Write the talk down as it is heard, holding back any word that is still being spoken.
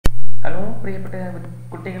Hello പ്രിയപ്പെട്ട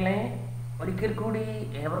കുട്ടികളെ, ഒരിക്കൽ കൂടി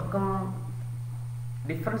ഏവർക്കും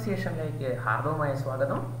ഡിഫറൻസിയേഷനിലേക്ക് ഹാർദവമായ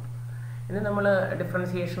സ്വാഗതം. ഇന്ന് നമ്മൾ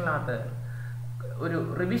ഡിഫറൻസിയേഷനിനകത്ത് ഒരു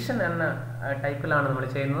റിവിഷൻ എന്ന ടൈപ്പിലാണ് നമ്മൾ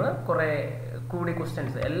ചെയ്യുന്നത്. കുറേ കൂടി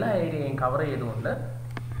ക്വസ്റ്റ്യൻസ് എല്ലാ ഏരിയയും കവർ ചെയ്തുകൊണ്ട്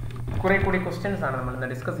കുറേ കൂടി ക്വസ്റ്റ്യൻസ് ആണ് നമ്മൾ ഇന്ന്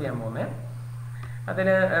ഡിസ്കസ് ചെയ്യാൻ പോകുന്നത്. അതിൽ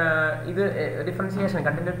ഇത് ഡിഫറൻസിയേഷൻ,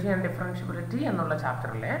 കണ്ടിന്യൂറ്റി ആൻഡ് ഡിഫറൻഷ്യബിലിറ്റി എന്നുള്ള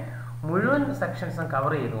ചാപ്റ്ററിലെ മുഴുവൻ സെക്ഷൻസും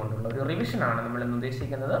കവർ ചെയ്തുകൊണ്ടുള്ള ഒരു റിവിഷനാണ് നമ്മൾ ഇന്ന്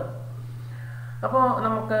ഉദ്ദേശിക്കുന്നത്. അപ്പോൾ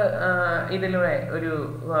നമുക്ക് ഇതിലൂടെ ഒരു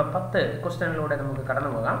 10 ക്വസ്റ്റ്യനിലൂടെ നമുക്ക് കടന്നു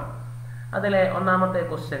പോകാം. അതിലെ ഒന്നാമത്തെ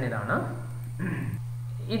ക്വസ്റ്റ്യൻ ഇതാണ്.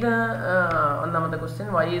 ഇത് ഒന്നാമത്തെ question,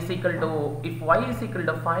 if y is equal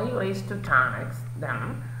to 5 raised to tan x, then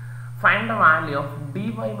find the value of dy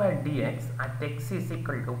by dx at x is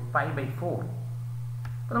equal to pi by 4.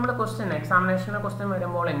 അപ്പോൾ നമ്മുടെ ക്വസ്റ്റ്യൻ, എക്സാമിനേഷൻ്റെ ക്വസ്റ്റ്യൻ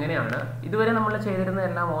വരുമ്പോൾ എങ്ങനെയാണ്, ഇതുവരെ നമ്മൾ ചെയ്തിരുന്ന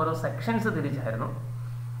എല്ലാം ഓരോ sections തിരിച്ചായിരുന്നു.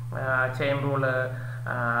 Chain rule,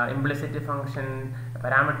 implicit function,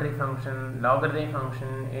 parametric function, logarithmic function,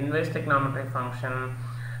 inverse trigonometric function,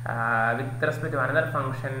 with respect to another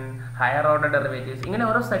function, higher order derivatives, ഇങ്ങനെ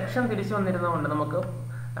ഓരോ സെക്ഷൻ തിരിച്ചു വന്നിരുന്നതുകൊണ്ട് നമുക്ക്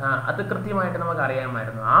അത് കൃത്യമായിട്ട് നമുക്ക്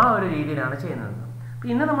അറിയാമായിരുന്നു. ആ ഒരു രീതിയിലാണ് ചെയ്യുന്നത്. അപ്പോൾ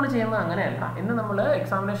ഇന്ന് നമ്മൾ ചെയ്യുന്നത് അങ്ങനെയല്ല. ഇന്ന് നമ്മൾ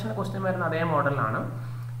എക്സാമിനേഷൻ്റെ ക്വസ്റ്റ്യൻ വരുന്ന അതേ മോഡലാണ്.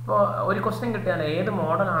 ഇപ്പോൾ ഒരു ക്വസ്റ്റ്യൻ കിട്ടിയാൽ ഏത്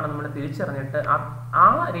മോഡലാണ് നമ്മൾ തിരിച്ചറിഞ്ഞിട്ട് ആ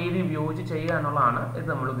രീതി ഉപയോഗിച്ച് ചെയ്യുക എന്നുള്ളതാണ് ഇത്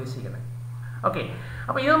നമ്മൾ ഉദ്ദേശിക്കുന്നത്. ഓക്കെ,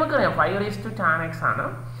 അപ്പോൾ ഇത് നമുക്കറിയാം 5 raised to tan x ആണ്.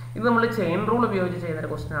 ഇത് നമ്മൾ ചെയിൻ റൂൾ ഉപയോഗിച്ച് ചെയ്യുന്നൊരു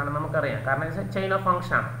ക്വസ്റ്റ്യൻ ആണ്, നമുക്കറിയാം. കാരണം ചെയിൻ ഓഫ്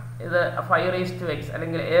ഫംഗ്ഷൻ ആണ് ഇത്. 5 raised to x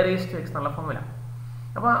അല്ലെങ്കിൽ a raised to x എന്നുള്ള ഫോമുല.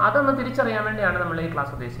 അപ്പോൾ അതൊന്ന് തിരിച്ചറിയാൻ വേണ്ടിയാണ് നമ്മൾ ഈ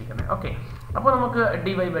ക്ലാസ് ഉദ്ദേശിക്കുന്നത്. ഓക്കെ, അപ്പോൾ നമുക്ക്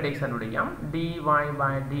dy by dx കണ്ടുപിടിക്കാം. dy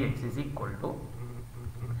by dx is equal to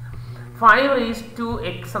 5 raised to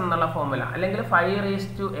x എന്നുള്ള ഫോമുല, അല്ലെങ്കിൽ 5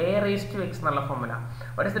 raised to a raised to x എന്നുള്ള formula.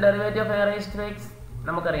 What is the derivative of a raised to x?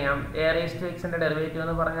 നമുക്കറിയാം a raised to x ന്റെ derivative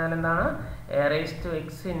എന്ന് പറഞ്ഞാൽ എന്താണ്? a raised to x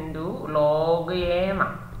into log a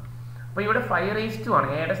എന്നാണ്. അപ്പോൾ ഇവിടെ 5 raised to ആണ്,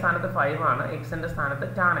 a യുടെ സ്ഥാനത്ത് 5 ആണ്, x ന്റെ സ്ഥാനത്ത്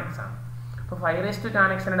tan x ആണ്. അപ്പോൾ 5 raised to tan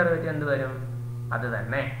x ന്റെ ഡെറിവേറ്റീവ് എന്ത് വരും? അത്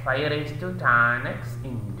തന്നെ 5 raised to tan x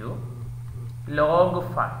into log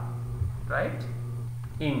 5, right,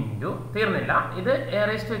 into, തീർന്നില്ല, ഇത് a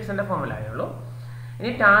raised to x ന്റെ ഫോമുല ആയുള്ളൂ.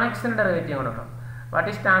 ഇനി tan x ന്റെ ഡെറിവേറ്റീവ് കൊടുക്കണം. What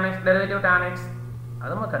is tan x? Derivative tan x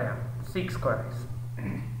അത് നമുക്കറിയാം, 6 square x.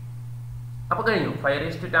 അപ്പോൾ കഴിഞ്ഞു. 5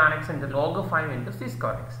 raised to tan x into log 5 into 6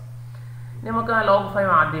 square x. ഇനി നമുക്ക് ആ log 5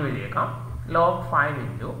 ആദ്യം എഴുതിയേക്കാം. log 5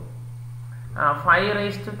 into 5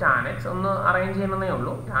 raised to tan x, ഒന്ന് അറേഞ്ച് ചെയ്യുന്നതേ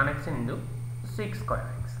ഉള്ളൂ, tan x into 6 square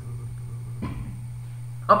x.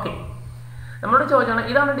 Okay, നമ്മളോട് ചോദിച്ചാണ്,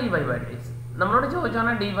 ഇതാണ് dy by dx. നമ്മളോട്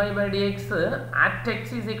ചോദിച്ചാണ് dy by dx at x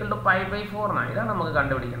is equal to pi by 4 എന്നാണ്. ഇതാണ് നമുക്ക്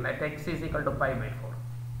കണ്ടുപിടിക്കേണ്ടത്, at x is equal to pi by 4.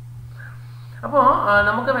 അപ്പോൾ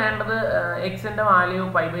നമുക്ക് വേണ്ടത് എക്സിൻ്റെ വാല്യൂ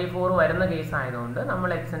പൈ ബൈ 4 വരുന്ന കേസ് ആയതുകൊണ്ട് നമ്മൾ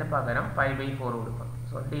എക്സിന് പകരം പൈ ബൈ 4 കൊടുക്കും.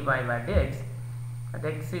 So dy by dx at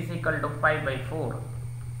x is equal to pi by 4.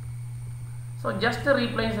 So just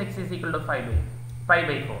replace x is equal to pi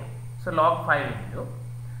by 4. So log 5 into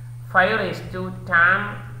 5 raised to tan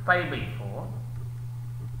pi by 4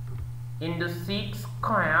 into 6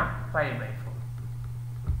 square pi by 4.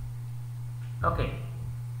 Okay.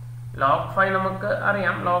 log 5 നമുക്ക്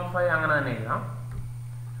അറിയാം, log 5 അങ്ങനെ തന്നെ എഴുതാം.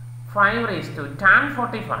 5 raised to tan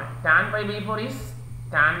 45, tan pi by 4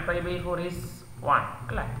 is 1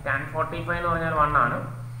 അല്ലേ? tan 45 എന്ന് പറഞ്ഞാൽ 1 ആണ്.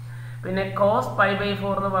 പിന്നെ cos pi by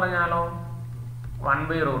 4 എന്ന് പറഞ്ഞാലോ 1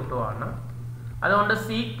 by root 2 ആണ്. അതുകൊണ്ട്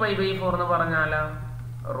sec pi by 4 എന്ന് പറഞ്ഞാൽ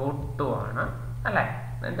root 2 ആണ് അല്ലേ?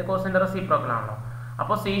 ഇതിൻ്റെ കോസിൻ്റെ റെസിപ്രോക്കൽ ആണല്ലോ.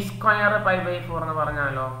 അപ്പോൾ c സ്ക്വയർ pi by 4 എന്ന്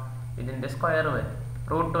പറഞ്ഞാലോ ഇതിൻ്റെ സ്ക്വയർ വരും.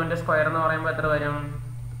 root 2ൻ്റെ സ്ക്വയർ എന്ന് പറയുമ്പോൾ എത്ര വരും?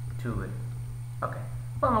 2 വരും. ഓക്കെ,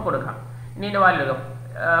 അപ്പോൾ നമുക്ക് കൊടുക്കാം. ഇനി ഇതിൻ്റെ value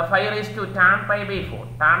 5 raised to tan pi by 4.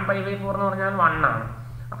 tan pi by 4 എന്ന് പറഞ്ഞാൽ 1 ആണ്.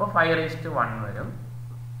 അപ്പോൾ 5 raised to 1 വരും.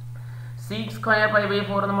 sec square pi by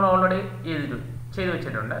 4 നമ്മൾ ഓൾറെഡി ചെയ്ത്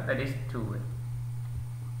വെച്ചിട്ടുണ്ട്, ദാറ്റ് ഈസ് 2 വരും.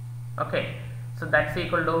 Okay, so that's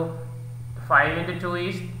equal to 5 into 2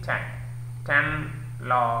 is 10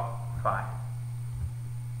 log 5.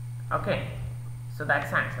 Okay, so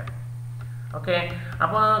that's answer. Okay,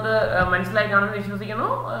 അപ്പോൾ നമുക്ക് മനസ്സിലായി കാണുമെന്ന് വിശ്വസിക്കുന്നു.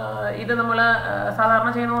 ഇത് നമ്മൾ സാധാരണ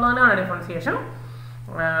ചെയ്യുന്ന പോലെ തന്നെയാണ് ഡിഫറൻസിയേഷൻ.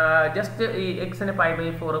 ജസ്റ്റ് ഈ എക്സിന് പൈ ബൈ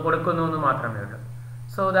 4 കൊടുക്കുന്നു എന്ന് മാത്രമേ ഉള്ളൂ.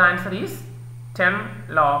 So the answer is 10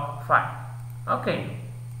 log 5. Okay,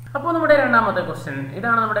 അപ്പോൾ നമ്മുടെ രണ്ടാമത്തെ ക്വസ്റ്റ്യൻ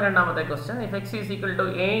ഇതാണ്. നമ്മുടെ രണ്ടാമത്തെ question, if X is equal to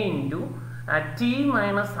A into T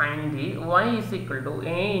minus sine t, Y is equal to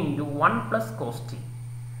A into 1 plus cos T,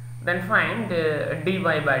 then find dy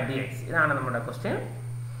by dx. ഇതാണ് നമ്മുടെ question.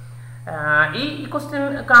 ഈ question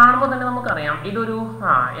കാണുമ്പോൾ തന്നെ നമുക്കറിയാം ഇതൊരു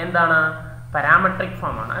എന്താണ്, പാരാമെട്രിക്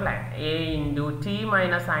ഫോം ആണ് അല്ലേ? A into T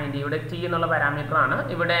minus sine t, ഇവിടെ ടി എന്നുള്ള പാരാമീറ്റർ ആണ്,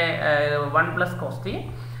 ഇവിടെ 1 പ്ലസ് കോസ് ടി,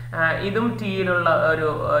 ഇതും ടിയിലുള്ള ഒരു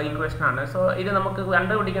ഇക്വേഷൻ ആണ്. സോ ഇത് നമുക്ക്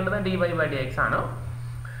കണ്ടുപിടിക്കേണ്ടത് dy/dx ആണ്.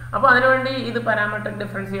 അപ്പോൾ അതിനുവേണ്ടി ഇത് പാരാമെട്രിക്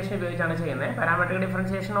ഡിഫറൻസിയേഷൻ ഉപയോഗിച്ചാണ് ചെയ്യുന്നത്. പാരാമെട്രിക്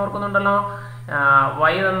ഡിഫറൻസിയേഷൻ ഓർക്കുന്നുണ്ടല്ലോ,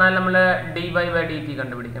 y തന്നാൽ നമ്മൾ dy/dt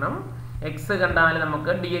കണ്ടുപിടിക്കണം, x കണ്ടാൽ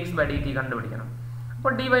നമുക്ക് dx/dt കണ്ടുപിടിക്കണം.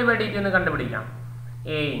 അപ്പോൾ dy/dt ഒന്ന് കണ്ടുപിടിക്കാം.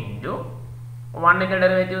 a into 1ന്റെ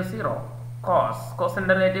derivative 0, cosന്റെ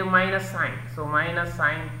derivative minus sign, so minus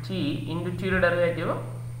sign t into t യുടെ ഡെറിവേറ്റീവ്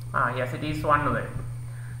yes it is 1 വരും.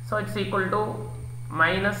 So it's equal to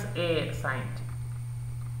minus a sin t,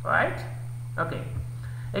 right? Okay,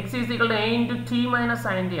 x is equal to a into t minus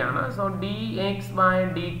sin t ആണ്. So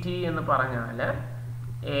dx/dt എന്ന് പറഞ്ഞാൽ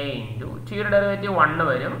a into t യുടെ derivative 1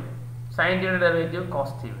 വരും, sin t യുടെ derivative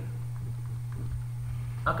cos t വരും.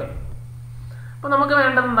 Okay, അപ്പോൾ നമുക്ക്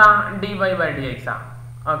വേണ്ടത് എന്താ? dy/dx ആണ്.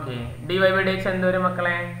 ഓക്കെ, dy/dx എന്ത് വരും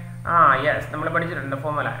മക്കളെ? യെസ്, നമ്മൾ പഠിച്ചിട്ടുണ്ട്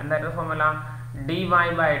ഫോർമുല. എന്തായിരുന്നു formula?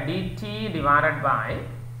 dy/dt divided by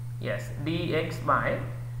yes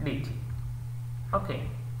dx/dt. okay,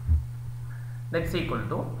 that's equal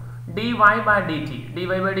to dy/dt.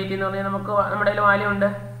 dy/dt എന്ന് പറഞ്ഞാൽ നമുക്ക് നമ്മുടെ കയ്യിൽ വാല്യൂ ഉണ്ട്,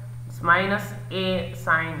 minus a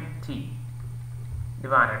sin t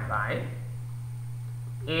divided by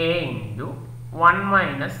a into 1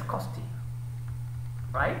 minus cos t,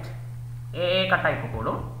 right? a കട്ടായി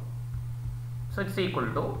പോകും. so it's equal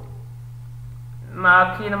to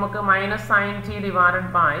ബാക്കി നമുക്ക് minus sine t divided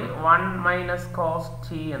by 1 minus cos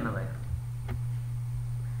T എന്ന് വരും.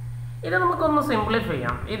 ഇത് നമുക്കൊന്ന് സിംപ്ലിഫൈ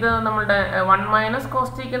ചെയ്യാം. ഇത് നമ്മുടെ 1 മൈനസ്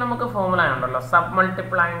കോസ് ടിക്ക് നമുക്ക് ഫോർമുല ഉണ്ടല്ലോ, സബ്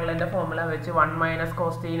മൾട്ടിപ്പിൾ ആംഗിളിന്റെ ഫോർമുല വെച്ച് 1 മൈനസ്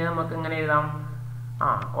കോസ് ടീനെ നമുക്ക് ഇങ്ങനെ എഴുതാം.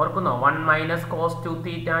 ഓർക്കുന്നോ? 1 മൈനസ് കോസ് 2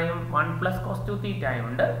 തീറ്റയും 1 പ്ലസ് കോസ് 2 തീറ്റയും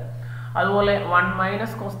ഉണ്ട്. അതുപോലെ 1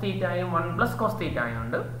 മൈനസ് കോസ് തീറ്റയും 1 പ്ലസ് കോസ് തീറ്റയും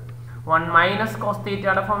ഉണ്ട്. 1 മൈനസ് കോസ്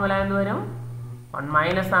തീറ്റയുടെ ഫോർമുല എന്ന് വരും 1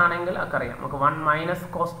 മൈനസ് ആണെങ്കിൽ അറിയാം നമുക്ക് 1 മൈനസ്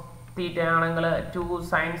കോസ് തീറ്റ ആണെങ്കിൽ 2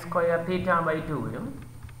 സൈൻ സ്ക്വയർ തീറ്റ ബൈ 2 വരും.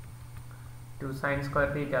 2 sine square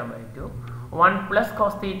theta by 2. 1 plus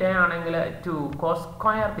cos theta ആണെങ്കിൽ 2 കോസ്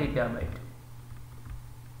സ്ക്വയർ തീറ്റ ബൈ 2.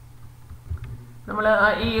 നമ്മൾ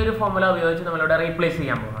ഈ ഒരു ഫോർമുല ഉപയോഗിച്ച് നമ്മളിവിടെ റീപ്ലേസ്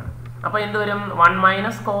ചെയ്യാൻ പോവാണ്. അപ്പോൾ എന്ത് വരും? 1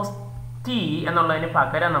 മൈനസ് കോസ് ടി എന്നുള്ളതിന്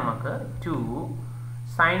പകരം നമുക്ക് 2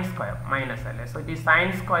 സൈൻ സ്ക്വയർ മൈനസ് അല്ലേ, so it is sine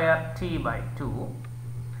square T by 2.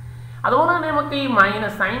 അതുപോലെ തന്നെ നമുക്ക് ഈ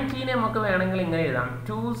മൈനസ് സൈൻ ടീനെ നമുക്ക് വേണമെങ്കിൽ ഇങ്ങനെ എഴുതാം,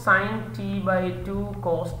 2 sine t by 2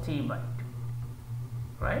 cos T by 2,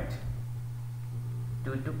 right?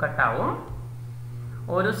 2 കട്ടാവും,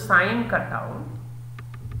 ഒരു സൈൻ കട്ടാവും,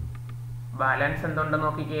 ബാലൻസ് എന്തുണ്ടെന്ന്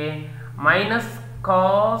നോക്കിക്കേ, minus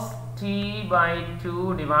cos T by 2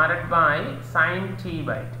 divided by sine t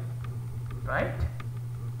by 2, right?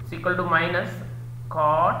 It's equal to minus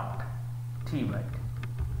coat T by 2.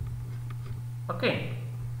 Okay,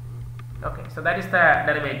 okay, so that is the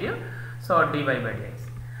derivative. So dy/dx.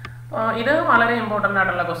 ഇത് വളരെ important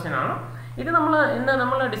ആയിട്ടുള്ള question ആണ്. ഇത്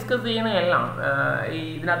നമ്മൾ discuss ചെയ്യുന്ന എല്ലാം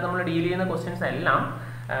ഇതിനകത്ത് നമ്മൾ ഡീൽ ചെയ്യുന്ന ക്വസ്റ്റ്യൻസ് എല്ലാം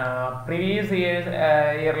പ്രീവിയസ്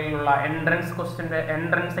ഇയറിലുള്ള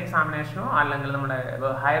എൻട്രൻസ് എക്സാമിനേഷനോ അല്ലെങ്കിൽ നമ്മുടെ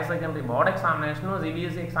ഹയർ സെക്കൻഡറി ബോർഡ് എക്സാമിനേഷനോ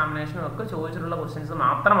CBSE എക്സാമിനേഷനോ ഒക്കെ ചോദിച്ചിട്ടുള്ള ക്വസ്റ്റ്യൻസ്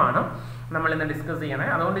മാത്രമാണ് നമ്മൾ ഇന്ന് ഡിസ്കസ്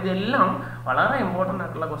ചെയ്യണത്. അതുകൊണ്ട് ഇതെല്ലാം വളരെ ഇമ്പോർട്ടൻ്റ്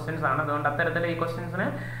ആയിട്ടുള്ള ക്വസ്റ്റ്യൻസ് ആണ്. അതുകൊണ്ട് അത്തരത്തിൽ ഈ ക്വസ്റ്റ്യൻസിനെ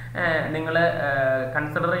നിങ്ങൾ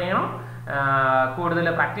കൺസിഡർ ചെയ്യണം. കൂടുതൽ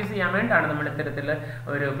പ്രാക്ടീസ് ചെയ്യാൻ വേണ്ടിയിട്ടാണ് നമ്മൾ ഇത്തരത്തിൽ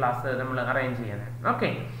ഒരു ക്ലാസ് നമ്മൾ അറേഞ്ച് ചെയ്യുന്നത്. ഓക്കെ,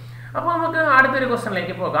 അപ്പോൾ നമുക്ക് അടുത്തൊരു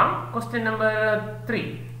ക്വസ്റ്റ്യനിലേക്ക് പോകാം. Question number 3.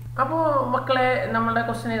 അപ്പോൾ മക്കളെ നമ്മുടെ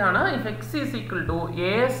ക്വസ്റ്റ്യൻ ഇതാണ്, if X is equal to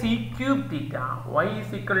A C cube theta Y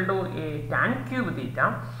is equal to A tan cube theta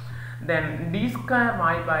then d square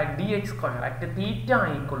y by dx square at theta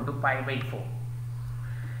equal to pi by 4.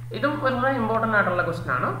 ഇതും വളരെ important ആയിട്ടുള്ള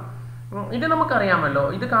question ആണ്. ഇത് നമുക്കറിയാമല്ലോ,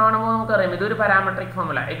 ഇത് കാണുമ്പോൾ നമുക്കറിയാം ഇതൊരു parametric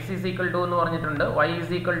formula. X is equal to എന്ന് പറഞ്ഞിട്ടുണ്ട്, വൈ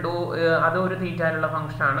ഈസ് ഈക്വൽ ടു അതൊരു തീറ്റയിലുള്ള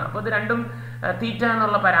ഫംഗ്ഷൻ ആണ്. അപ്പോൾ ഇത് രണ്ടും തീറ്റ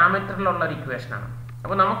എന്നുള്ള പാരാമീറ്ററിലുള്ള ഒരു ഇക്വേഷൻ ആണ്.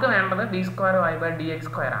 അപ്പോൾ നമുക്ക് വേണ്ടത് d square y by dx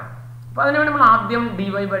square ആണ്. അപ്പോൾ അതിനുവേണ്ടി നമ്മൾ ആദ്യം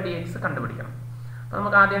dy/dx കണ്ടുപിടിക്കണം. അപ്പോൾ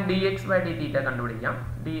നമുക്ക് ആദ്യം dx/dθ കണ്ടുപിടിക്കാം.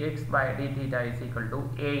 dx/dθ is equal to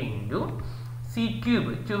a into c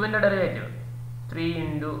cube, ക്യൂബിൻ്റെ derivative 3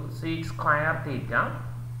 into sec square theta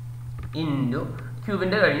into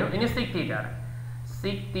ക്യൂബിൻ്റെ കഴിഞ്ഞു, ഇനി sec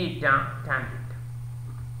theta tan theta.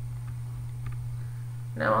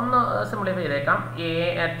 ഒന്ന് സിംപ്ലിഫൈ ചെയ്തേക്കാം.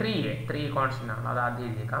 3 കോൺസ്റ്റന്റ് ആണ്, അത് ആദ്യം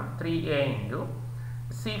എഴുതിയേക്കാം. 3a into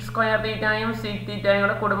sec square തീറ്റയും sec തീറ്റയും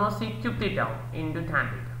കൂടെ കൂടുമ്പോൾ sec cube തീറ്റ ആവും into tan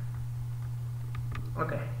theta.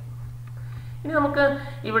 ഓക്കെ, ഇനി നമുക്ക്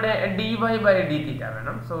ഇവിടെ dy/dθ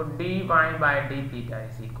വേണം. So dy/dθ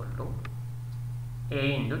is equal to a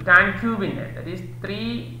into tan ക്യൂബിൻ്റെ, that is 3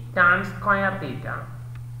 tan square theta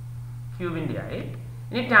ക്യൂബിൻ്റെ ആയി.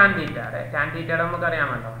 ഇനി tan തീറ്റയുടെ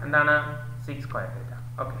നമുക്കറിയാമല്ലോ എന്താണ്, sec square തീറ്റ.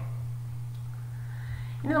 ഓക്കെ,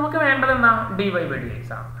 ഇനി നമുക്ക് വേണ്ടത് എന്താ, dy/dx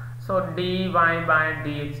ആണ്. So dy by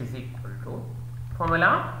dx is equal to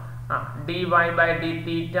formula dy by d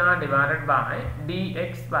theta divided by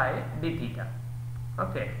dx by d theta.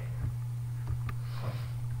 Okay.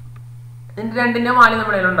 ഇതിന്റെ രണ്ടിന്റെ വാല്യൂ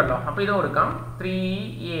നമ്മുടെ കയ്യിലുണ്ടല്ലോ. അപ്പോൾ ഇത് കൊടുക്കാം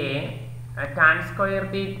 3a tan square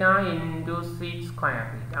theta into sec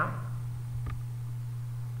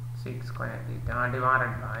square theta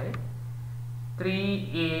divided by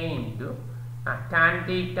 3a into tan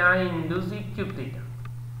theta into sec cube theta.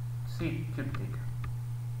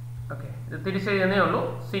 Okay, ഇത് തിരിച്ചെഴുതുന്നേ ഉള്ളൂ.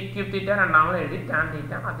 sec cube theta രണ്ടാമത് എഴുതി, tan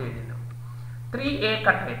theta അത് എഴുതുന്നു. 3a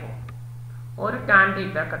കട്ടായി പോകും, ഒരു tan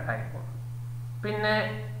theta കട്ടായി പോകും. പിന്നെ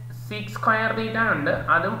sec square theta ഉണ്ട്,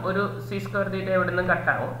 അതും ഒരു sec square theta ഇവിടെ നിന്ന്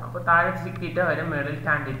കട്ടാവും. അപ്പോൾ താഴെ sec theta വരും, മേളിൽ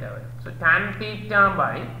tan theta വരും. സോ tan theta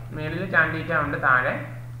by മേളിൽ tan theta ഉണ്ട്, താഴെ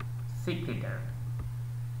sec theta.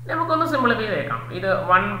 നമുക്കൊന്ന് സിംപ്ലിഫൈ ചെയ്തേക്കാം. ഇത്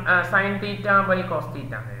 1 sin theta by cos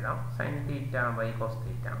theta എന്ന് എഴുതാം. sin theta by cos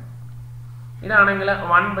theta. ഇതാണെങ്കിൽ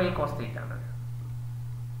 1 by cos theta ആണ്.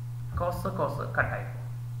 cos കട്ടായി പോകും.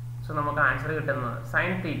 സോ നമുക്ക് ആൻസർ കിട്ടുന്നത്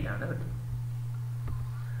sin theta ആണ് കിട്ടും.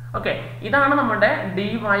 ഓക്കെ, ഇതാണ് നമ്മുടെ dy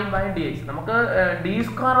by dx. നമുക്ക് d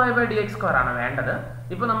square y by dx square ആണ് വേണ്ടത്.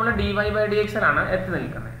 ഇപ്പോൾ നമ്മൾ dy by dx ആണ് എത്തി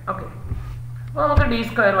നിൽക്കുന്നത്. ഓക്കെ, അപ്പോൾ നമുക്ക് d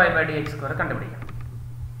square y by dx square കണ്ടുപിടിക്കാം.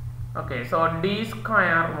 Okay, so d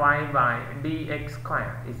square y by dx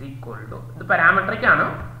square is equal to, ഇത് പാരാമെട്രിക് ആണ്,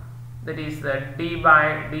 that is d by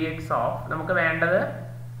dx of, നമുക്ക് വേണ്ടത്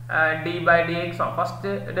d by dx of first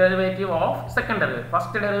derivative of second derivative,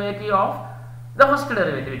 first derivative of the first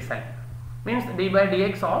derivative itself, means d by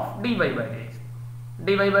dx of dy by dx.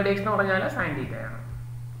 dy by dx എന്ന് പറഞ്ഞാൽ sin theta ആണ്.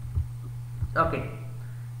 Okay,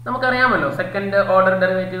 നമുക്കറിയാമല്ലോ second order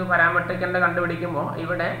derivative പാരാമെട്രിക്കിന്റെ കണ്ടുപിടിക്കുമ്പോൾ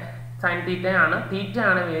ഇവിടെ sin theta ആണ്, തീറ്റ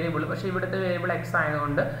ആണ് variable, പക്ഷെ ഇവിടുത്തെ variable x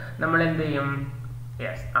ആയതുകൊണ്ട് നമ്മൾ എന്ത് ചെയ്യും?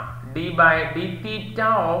 Yes, d by d theta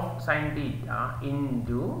of sin theta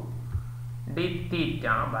into d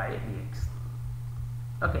theta by dx.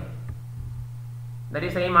 Okay, that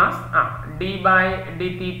is same as d by d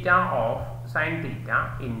theta of sin theta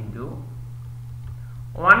into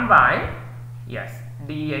 1 by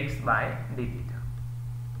dx by d theta,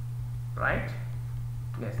 right?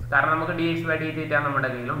 Yes, കാരണം നമുക്ക് dx by d theta നമ്മുടെ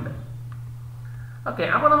കയ്യിലുണ്ട്. Okay,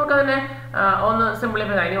 അപ്പോൾ നമുക്ക് അതിനെ ഒന്ന്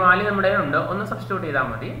simplify ചെയ്യാം. ഇനി വാല്യൂ നമ്മുടെ ഉണ്ട്, ഒന്ന് സബ്സ്റ്റിറ്റ്യൂട്ട് ചെയ്താൽ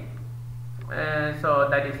മതി. So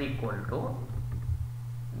that is equal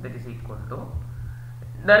to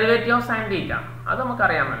derivative of sine theta, അത്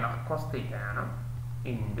നമുക്കറിയാമല്ലോ, കോസ് തീറ്റ ആണ്,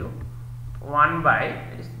 into 1 by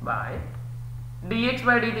dx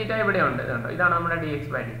by d theta ഇവിടെ ഉണ്ട്, ഇതുണ്ടോ, ഇതാണ് നമ്മുടെ dx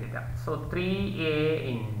by d theta. So 3a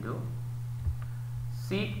into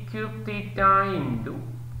sec cube theta into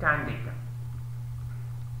tan theta.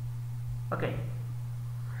 Okay,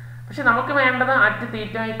 പക്ഷെ നമുക്ക് വേണ്ടത് അറ്റ്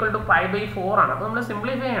തീറ്റ ഈക്വൽ ടു π/4 ആണ്. അപ്പോൾ നമ്മൾ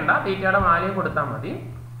സിംപ്ലിഫൈ ചെയ്യേണ്ട, തീറ്റയുടെ വാല്യൂ കൊടുത്താൽ മതി.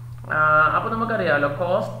 അപ്പോൾ നമുക്കറിയാമല്ലോ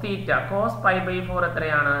കോസ് തീറ്റ, കോസ് π/4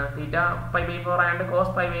 എത്രയാണ്? തീറ്റ π/4 ആയതുകൊണ്ട്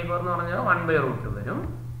കോസ് π/4 എന്ന് പറഞ്ഞാൽ 1/√2 വരും.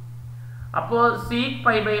 അപ്പോൾ sec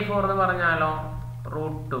π/4 എന്ന് പറഞ്ഞാലോ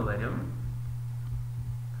 √2 വരും.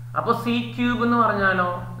 അപ്പോൾ sec ക്യൂബ് എന്ന് പറഞ്ഞാലോ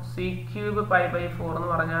sec ക്യൂബ് π/4 എന്ന്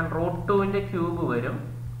പറഞ്ഞാൽ √2ന്റെ ക്യൂബ് വരും.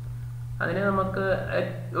 അതിനെ നമുക്ക്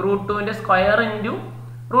 √2ന്റെ സ്ക്വയർ ഇൻറ്റു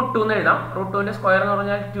 √2 എന്ന് എഴുതാം. √2ന്റെ സ്ക്വയർ എന്ന്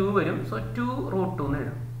പറഞ്ഞാൽ 2 വരും. സോ 2√2 എന്ന്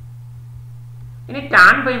എഴുതാം. ഇനി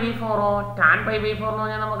tan π/4 എന്ന്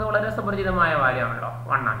പറഞ്ഞാൽ നമുക്ക് വളരെ സുപരിചിതമായ വാല്യൂ ആണല്ലോ,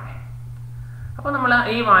 1 ആണ്. അപ്പോൾ നമ്മൾ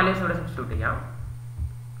ഈ വാല്യൂസ് ഇവിടെ സബ്സ്റ്റിറ്റ്യൂട്ട് ചെയ്യാം.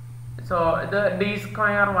 സോ ഇത് d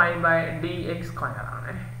square y by dx square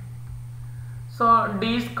ആണ്. So d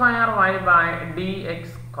square y by dx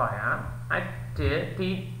square at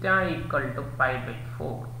theta equal to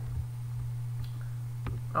π/4.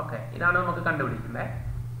 Okay, ഇതാണ് നമുക്ക് കണ്ടുപിടിക്കേണ്ടത്.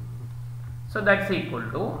 So that's equal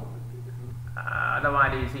to the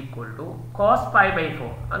value is equal to cos π/4.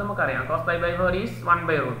 അത് നമുക്കറിയാം, cos π/4 is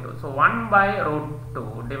 1/√2. So 1/√2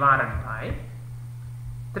 divided by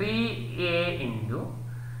 3a into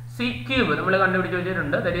sec cube നമ്മൾ കണ്ടുപിടിച്ച്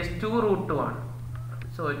വെച്ചിട്ടുണ്ട്, that is 2√2 ആണ്.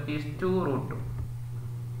 So it is 2√2.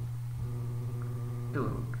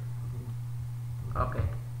 Okay,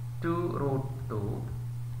 2√2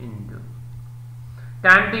 into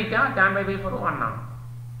tan theta, tan π/4 1 ആണ്.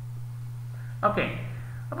 ഓക്കെ,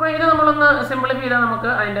 അപ്പോൾ ഇത് നമ്മളൊന്ന് സിംപ്ലിഫൈ ചെയ്താൽ നമുക്ക്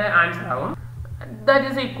അതിൻ്റെ ആൻസർ ആവും. That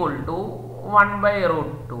is equal to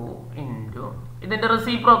 1/√2 into ഇതിൻ്റെ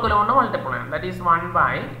റെസിപ്രോക്കൽ കൊണ്ട് മൾട്ടിപ്ലൈ ആണ്, that is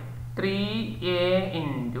 1/3a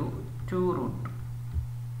into 2√2.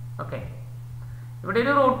 Okay, ഇവിടെ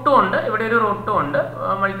ഒരു √2 ഉണ്ട്, ഇവിടെ ഒരു √2 ഉണ്ട്,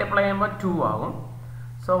 മൾട്ടിപ്ലൈ ചെയ്യുമ്പോൾ 2 ആകും.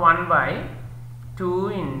 സോ 1/2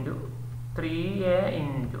 ഇൻറ്റു 3a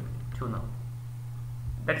ഇൻറ്റു 2 എന്നാവും.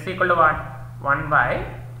 That's equal to what?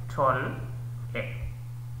 1/12a.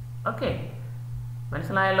 Okay,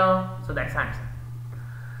 മനസ്സിലായല്ലോ? So that's answer.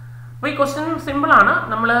 അപ്പോൾ ഈ ക്വസ്റ്റ്യൻ സിമ്പിൾ ആണ്,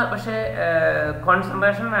 നമ്മൾ പക്ഷേ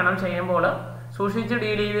കോൺസെൻട്രേഷൻ വേണം ചെയ്യുമ്പോൾ. സൂക്ഷിച്ച്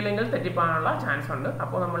ഡീൽ ചെയ്തില്ലെങ്കിൽ തെറ്റിപ്പോകാനുള്ള ചാൻസ് ഉണ്ട്.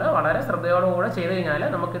 അപ്പോൾ നമ്മൾ വളരെ ശ്രദ്ധയോടുകൂടെ ചെയ്ത് കഴിഞ്ഞാൽ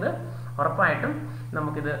നമുക്കിത് ഉറപ്പായിട്ടും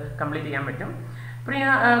നമുക്കിത് കംപ്ലീറ്റ് ചെയ്യാൻ പറ്റും. പ്രിയ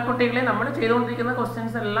കുട്ടികളെ, നമ്മൾ ചെയ്തുകൊണ്ടിരിക്കുന്ന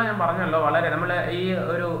ക്വസ്റ്റ്യൻസ് എല്ലാം ഞാൻ പറഞ്ഞല്ലോ, വളരെ നമ്മൾ ഈ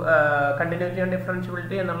ഒരു കണ്ടിന്യൂറ്റി ആൻഡ്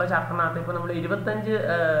ഡിഫറൻഷ്യബിലിറ്റി എന്നുള്ള ചാപ്റ്ററിനകത്ത് ഇപ്പോൾ നമ്മൾ 25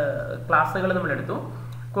 ക്ലാസ്സുകൾ നമ്മൾ എടുത്തു.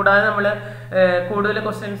 കൂടാതെ നമ്മൾ കൂടുതൽ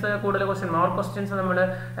മോർ ക്വസ്റ്റ്യൻസ് നമ്മൾ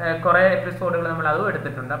കുറേ എപ്പിസോഡുകൾ നമ്മൾ അതും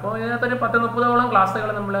എടുത്തിട്ടുണ്ട്. അപ്പോൾ ഇതിനകത്തൊരു 10-30ഓളം ക്ലാസ്സുകൾ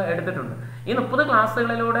നമ്മൾ എടുത്തിട്ടുണ്ട്. ഈ 30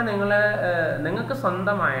 ക്ലാസ്സുകളിലൂടെ നിങ്ങൾക്ക്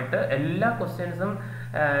സ്വന്തമായിട്ട് എല്ലാ ക്വസ്റ്റ്യൻസും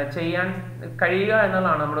ചെയ്യാൻ കഴിയുക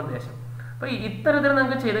എന്നുള്ളതാണ് നമ്മുടെ ഉദ്ദേശം. അപ്പോൾ ഇത്തരത്തിൽ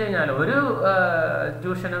നിങ്ങൾക്ക് ചെയ്ത് കഴിഞ്ഞാൽ ഒരു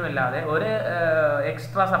ട്യൂഷനും ഇല്ലാതെ, ഒരു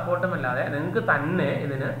എക്സ്ട്രാ സപ്പോർട്ടും ഇല്ലാതെ നിങ്ങൾക്ക് തന്നെ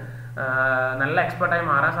ഇതിന് നല്ല എക്സ്പെർട്ടായി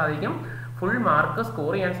മാറാൻ സാധിക്കും. ഫുൾ മാർക്ക്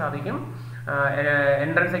സ്കോർ ചെയ്യാൻ സാധിക്കും.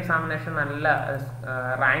 എൻട്രൻസ് എക്സാമിനേഷൻ നല്ല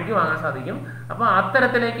റാങ്ക് വാങ്ങാൻ സാധിക്കും. അപ്പോൾ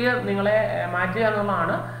അത്തരത്തിലേക്ക് നിങ്ങളെ മാറ്റുക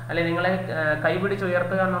എന്നുള്ളതാണ്, അല്ലെങ്കിൽ നിങ്ങളെ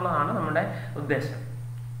കൈപിടിച്ചുയർത്തുക എന്നുള്ളതാണ് നമ്മുടെ ഉദ്ദേശം.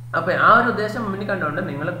 അപ്പോൾ ആ ഒരു ഉദ്ദേശം മുന്നിൽ കണ്ടുകൊണ്ട്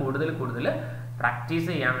നിങ്ങൾ കൂടുതൽ പ്രാക്ടീസ്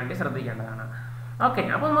ചെയ്യാൻ വേണ്ടി ശ്രദ്ധിക്കേണ്ടതാണ്. ഓക്കെ,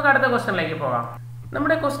 അപ്പോൾ നമുക്ക് അടുത്ത ക്വസ്റ്റ്യനിലേക്ക് പോകാം.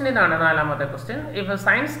 നമ്മുടെ ക്വസ്റ്റ്യൻ ഇതാണ്, 4ാമത്തെ question. If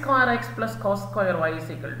sin square x plus cos square y is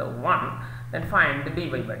equal to 1, then find dy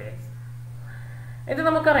by dx. ഇത്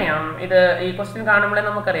നമുക്കറിയാം, ഇത് ഈ ക്വസ്റ്റ്യൻ കാണുമ്പോഴേ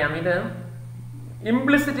നമുക്കറിയാം ഇത്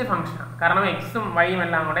ഇംപ്ലിസിറ്റ് ഫംഗ്ഷനാണ്. കാരണം എക്സും വൈയും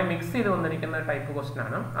എല്ലാം കൂടെ മിക്സ് ചെയ്ത് വന്നിരിക്കുന്ന ടൈപ്പ് ക്വസ്റ്റ്യൻ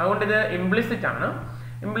ആണ്. അതുകൊണ്ട് ഇത് ഇംപ്ലിസിറ്റ് ആണ്.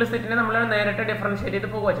 ഇംപ്ലിസിറ്റിനെ നമ്മൾ നേരിട്ട് ഡിഫറൻഷിയേറ്റ് ചെയ്ത്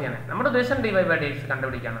പോവുക ചെയ്യുന്നത്. നമ്മുടെ ഉദ്ദേശം dy by dx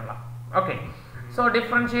കണ്ടുപിടിക്കാനുള്ള. Okay, so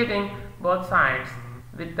differentiating both sides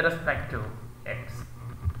with respect to x.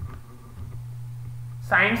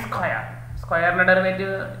 sin square, സ്ക്വയറിന്റെ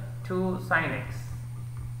derivative 2 sin x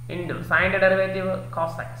into സൈൻ്റെ derivative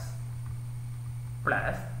cos x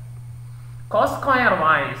plus cos square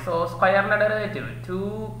y, so സ്ക്വയറിന്റെ ഡെറിവേറ്റീവ് 2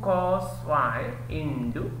 cos y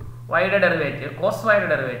ഇൻറ്റു വൈയുടെ derivative cos yയുടെ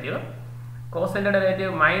derivative, കോസിന്റെ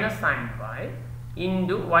derivative minus sin y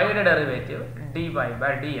into വൈയുടെ derivative dy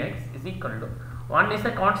by dx is equal to 1 is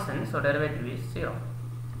a constant, so derivative is 0.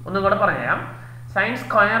 ഒന്നും കൂടെ പറഞ്ഞുതരാം. sin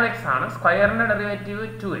square x ആണ്, സ്ക്വയറിന്റെ derivative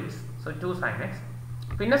 2x, so 2 sin x,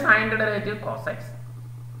 പിന്നെ സൈൻ്റെ derivative cos x,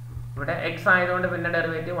 ഇവിടെ x ആയതുകൊണ്ട് പിന്നെ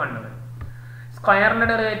ഡെറിവേറ്റീവ് 1 വരും. സ്ക്വയറിന്റെ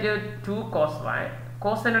derivative 2 cos y,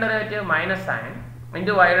 കോസിന്റെ derivative minus sign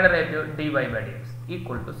into വൈയുടെ derivative dy by dx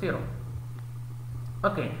equal to 0.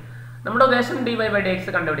 Okay, നമ്മുടെ ഉദ്ദേശം dy by dx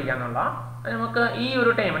കണ്ടുപിടിക്കാന്നുള്ള. നമുക്ക് ഈ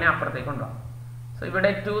ഒരു ടൈമിനെ അപ്പുറത്തേക്ക് കൊണ്ടുപോകാം. സോ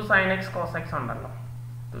ഇവിടെ 2 sin x cos x ഉണ്ടല്ലോ,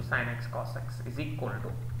 2 sin x cos x is equal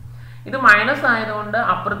to, ഇത് മൈനസ് ആയതുകൊണ്ട്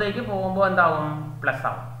അപ്പുറത്തേക്ക് പോകുമ്പോൾ എന്താവും, പ്ലസ്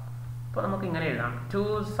ആവും. അപ്പോൾ നമുക്ക് ഇങ്ങനെ എഴുതാം, 2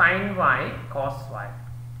 sin y cos y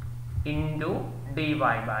into dy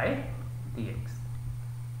by dx.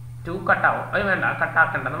 2 കട്ടാവും, അത് വേണ്ട,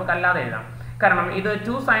 കട്ടാക്കണ്ട, നമുക്ക് അല്ലാതെ എഴുതാം. കാരണം ഇത്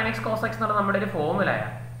 2 sin x cos x എന്നുള്ള നമ്മുടെ ഒരു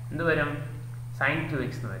ഫോർമുലയാണ്. എന്ത് വരും, sin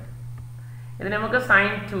 2x എന്ന് വരും. ഇത് നമുക്ക്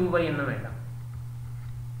sin 2y എന്ന് എഴുതാം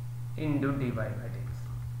ഇൻറ്റു dy by dx.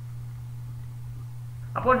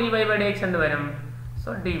 അപ്പോൾ dy by dx എന്ത് വരും,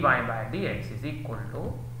 so dy by dx is equal to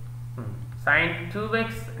sin 2x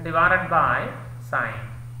divided by sin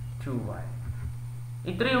 2y.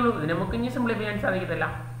 ഇത്രയേ ഉള്ളൂ. ഇത് നമുക്ക് ഇനി സിംപ്ലിഫൈ ചെയ്യാൻ സാധിക്കത്തില്ല.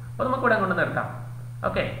 അപ്പോൾ നമുക്ക് ഇവിടെ കൊണ്ട് നിർത്താം.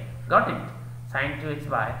 Okay, got it, sin 2x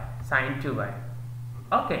by sin 2y.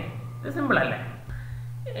 Okay, ഇത് സിമ്പിൾ അല്ലേ?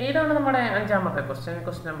 ഇതാണ് നമ്മുടെ 5ാമത്തെ question,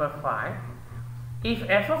 question number 5. If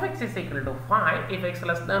f of x is equal to 5, if x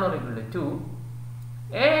less than or equal to 2,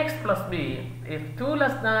 ax plus b if 2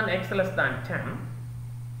 less than x less than 10,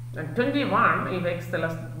 and 21 if x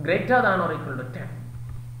less greater than or equal to 10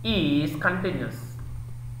 is continuous,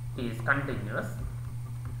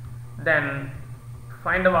 then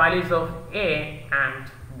find the values of a and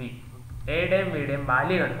b. എയുടെയും ബിയുടെയും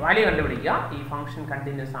value കണ്ടുപിടിക്കുക ഈ function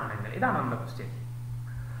continuous ആണെങ്കിൽ. ഇതാണ് നമ്മുടെ question.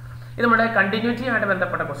 ഇത് നമ്മുടെ കണ്ടിന്യൂറ്റിയുമായിട്ട്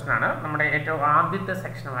ബന്ധപ്പെട്ട question ആണ്, നമ്മുടെ ഏറ്റവും ആദ്യത്തെ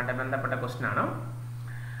സെക്ഷനുമായിട്ട് ബന്ധപ്പെട്ട ക്വസ്റ്റ്യൻ ആണ്.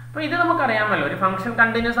 അപ്പോൾ ഇത് നമുക്കറിയാമല്ലോ, ഒരു ഫംഗ്ഷൻ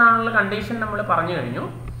കണ്ടിന്യൂസ് ആണെന്നുള്ള കണ്ടീഷൻ നമ്മൾ പറഞ്ഞു കഴിഞ്ഞു.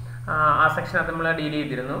 ആ സെക്ഷനകത്ത് നമ്മൾ ഡീൽ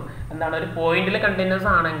ചെയ്തിരുന്നു. എന്താണ്, ഒരു പോയിന്റിൽ കണ്ടിന്യൂസ്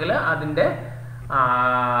ആണെങ്കിൽ അതിൻ്റെ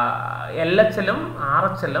LHലും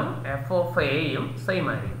RHലും f of aയും സെയിം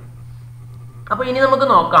ആയിരിക്കും. അപ്പോൾ ഇനി നമുക്ക്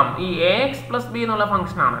നോക്കാം, ഈ ax plus b എന്നുള്ള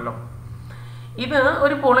ഫംഗ്ഷൻ ആണല്ലോ, ഇത്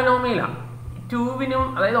ഒരു പോളിനോമിയലാണ്. 2വിനും,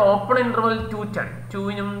 അതായത് ഓപ്പൺ ഇൻ്റർവൽ 2-10,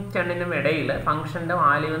 2നും 10നും ഇടയിൽ ഫംഗ്ഷൻ്റെ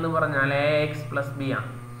വാല്യൂ എന്ന് പറഞ്ഞാൽ ax plus b ആണ്.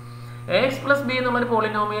 ax plus b എന്നുള്ളൊരു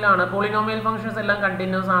പോളിനോമിയലാണ്. പോളിനോമിയൽ ഫംഗ്ഷൻസ് എല്ലാം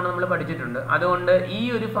കണ്ടിന്യൂസ് ആണ്, നമ്മൾ പഠിച്ചിട്ടുണ്ട്. അതുകൊണ്ട് ഈ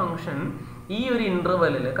ഒരു ഫംഗ്ഷൻ ഈ ഒരു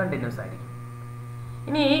ഇൻ്റർവെല്ലിൽ കണ്ടിന്യൂസ് ആയിരിക്കും.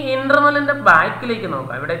 ഇനി ഈ ഇൻ്റർവെല്ലിൻ്റെ ബാക്കിലേക്ക്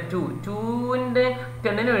നോക്കാം. ഇവിടെ 2ൻ്റെ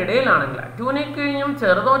 10നും ഇടയിലാണെങ്കിൽ, 2നെ കഴിഞ്ഞും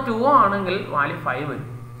ചെറുതോ 2ഓ ആണെങ്കിൽ വാല്യൂ 5 വരും.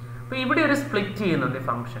 അപ്പോൾ ഇവിടെ ഒരു സ്പ്ലിറ്റ് ചെയ്യുന്നുണ്ട്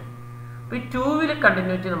ഫംഗ്ഷൻ. അപ്പോൾ ഈ 2വിൽ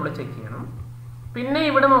കണ്ടിന്യൂറ്റി നമ്മൾ ചെക്ക് ചെയ്യണം. പിന്നെ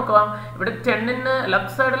ഇവിടെ നോക്കാം, ഇവിടെ 10ന്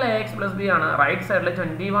ലെഫ്റ്റ് സൈഡിൽ ax plus b ആണ്, റൈറ്റ് സൈഡിൽ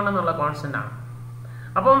 21 എന്നുള്ള കോൺസ്റ്റന്റ് ആണ്.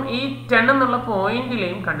 അപ്പം ഈ 10 എന്നുള്ള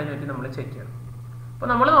പോയിന്റിലെയും കണ്ടിന്യൂറ്റി നമ്മൾ ചെക്ക് ചെയ്യണം. അപ്പോൾ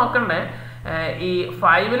നമ്മൾ നോക്കണ്ടേ ഈ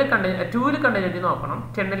 5-ൽ 2-ൽ കണ്ടിന്യൂറ്റി നോക്കണം,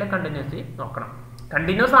 10-ലെ കണ്ടിന്യൂറ്റി നോക്കണം.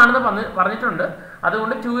 കണ്ടിന്യൂസ് ആണെന്ന് പറഞ്ഞിട്ടുണ്ട്,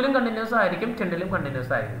 അതുകൊണ്ട് 2-ലും കണ്ടിന്യൂസ് ആയിരിക്കും, 10-ലും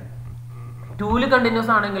കണ്ടിന്യൂസ് ആയിരിക്കും. 2-ൽ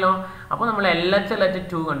കണ്ടിന്യൂസ് ആണെങ്കിലോ അപ്പോൾ നമ്മൾ LHL at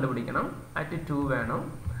 2 കണ്ടുപിടിക്കണം, at 2 വേണം,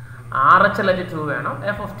 RHL at 2 വേണം,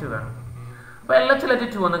 F(2) വേണം. അപ്പോൾ LHL at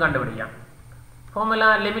 2 ഒന്ന് കണ്ടുപിടിക്കാം. Formula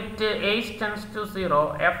limit h tends to 0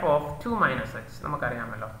 f(2 - h)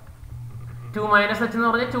 നമുക്കറിയാമല്ലോ. 2 - h എന്ന്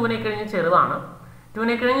പറഞ്ഞാൽ 2-നെ കഴിഞ്ഞ് ചെറുതാണ്.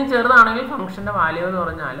 2-നെ കഴിഞ്ഞ് ചെറുതാണെങ്കിൽ ഫംഗ്ഷന്റെ വാല്യൂ എന്ന്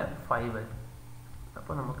പറഞ്ഞാൽ 5.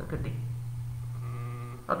 അപ്പോൾ നമുക്ക് കിട്ടി.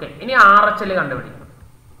 ഓക്കെ, ഇനി RHL കണ്ടുപിടിക്കണം.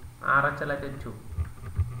 RHL at 2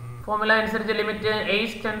 ഫോർമുല അനുസരിച്ച് limit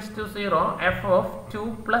h tends to 0 f(2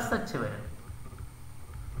 + h) വരും.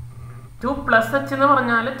 2 + h എന്ന്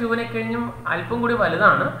പറഞ്ഞാൽ 2-നെ കഴിഞ്ഞും അല്പം കൂടി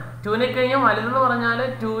വലുതാണ്. 2-നെ കഴിഞ്ഞും വലുതെന്ന് പറഞ്ഞാൽ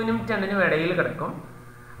 2-നും 10-നും ഇടയിൽ കിടക്കും.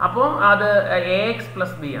 അപ്പോൾ അത് ax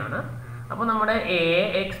 + b ആണ്. അപ്പോൾ നമ്മുടെ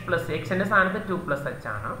ax + x-ന്റെ സ്ഥാനത്ത് 2 + h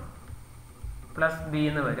ആണ്, പ്ലസ് b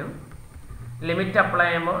എന്ന് വരും. ലിമിറ്റ് അപ്ലൈ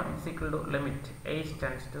ചെയ്യുമ്പോൾ ലിമിറ്റ് h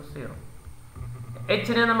ടെൻഡ്സ് ടു 0.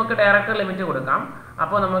 h-ന് നമുക്ക് ഡയറക്റ്റ് ലിമിറ്റ് കൊടുക്കാം.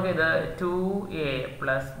 അപ്പോൾ നമുക്ക് ഇത് 2a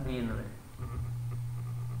 + b എന്ന് വരും.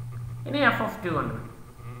 ഇനി f(2) കണ്ടുപിടിക്കും.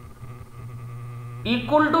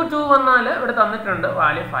 ഈക്വൽ ടു 2 വന്നാൽ ഇവിടെ തന്നിട്ടുണ്ട്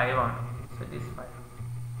വാല്യൂ 5 ആണ്.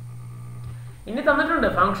 ഇനി തന്നിട്ടുണ്ട്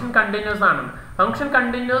ഫംഗ്ഷൻ കണ്ടിന്യൂസ് ആണ്. Function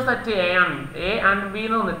continuous at a and b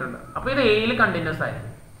എന്ന് തന്നിട്ടുണ്ട്. അപ്പോൾ ഇത് എയിൽ കണ്ടിന്യൂസ്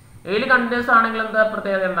ആയിരിക്കും. എയിൽ കണ്ടിന്യൂസ് ആണെങ്കിൽ എന്താ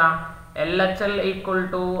പ്രത്യേകത? എന്താ? LHL =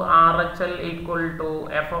 RHL =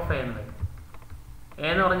 f(a) എന്ന് വരും. a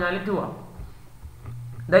എന്ന് പറഞ്ഞാൽ 2 ആണ്.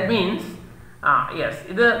 ദാറ്റ് മീൻസ് യെസ്,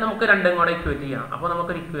 ഇത് നമുക്ക് രണ്ടും കൂടെ ഇക്വേറ്റ് ചെയ്യാം. അപ്പോൾ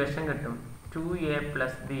നമുക്കൊരു ഇക്വേഷൻ കിട്ടും, 2a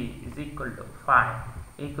 + b = 5.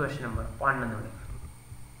 ഇക്വേഷൻ നമ്പർ 1 എന്ന് വിളിക്കും.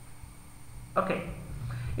 ഓക്കെ,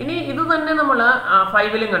 ഇനി ഇത് തന്നെ നമ്മൾ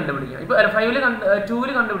 5-ലും കണ്ടുപിടിക്കാം. ഇപ്പോൾ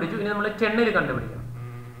 2-ൽ കണ്ടുപിടിച്ചു, ഇനി നമ്മൾ 10-ൽ കണ്ടുപിടിക്കണം.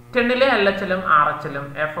 10-ലെ LHL-ഉം RHL-ഉം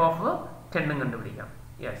f(10) കണ്ടുപിടിക്കാം.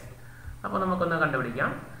 യെസ്, അപ്പോൾ നമുക്കൊന്ന്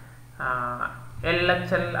കണ്ടുപിടിക്കാം.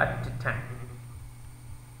 LHL at 10.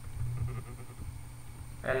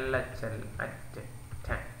 LHL at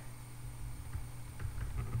 10.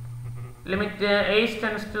 Limit h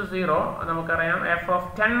tends to 0 നമുക്കറിയാം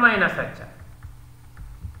f(10 - h).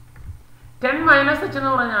 10 - h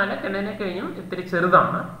എന്ന് പറഞ്ഞാൽ 10-നെ കഴിഞ്ഞും ഇത്തിരി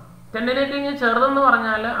ചെറുതാണ്. 10-നെ കഴിഞ്ഞ് ചെറുതെന്ന്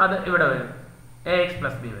പറഞ്ഞാൽ അത് ഇവിടെ വരും, ax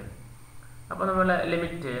 + b വരും. അപ്പോൾ നമ്മൾ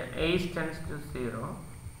limit h tends to 0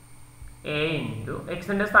 a ×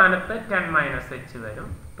 x-ന്റെ സ്ഥാനത്ത് 10 - h വരും,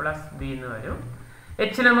 പ്ലസ് b എന്ന് വരും.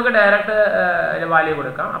 h-ന് നമുക്ക് ഡയറക്റ്റ് വാല്യൂ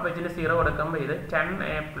കൊടുക്കാം. അപ്പോൾ h-ന് 0 കൊടുക്കുമ്പോൾ ഇത്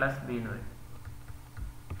 10a + b എന്ന് വരും.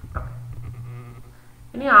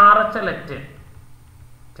 ഇനി RHL at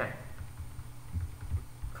 10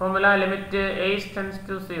 formula limit h tends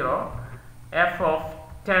to 0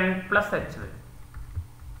 f(10 + h) വരും.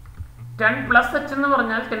 10 + h എന്ന്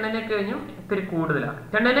പറഞ്ഞാൽ 10-നെ കഴിഞ്ഞും ഇത്തിരി കൂടുതലാണ്.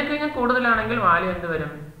 10-നെ കഴിഞ്ഞും കൂടുതലാണെങ്കിൽ വാല്യൂ എന്ത്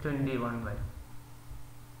വരും? 21 വരും.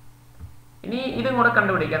 ഇനി ഇതും കൂടെ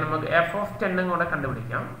കണ്ടുപിടിക്കാം. നമുക്ക് f(10) കൂടെ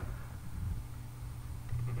കണ്ടുപിടിക്കാം.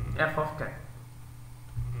 f(10)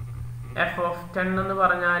 എന്ന്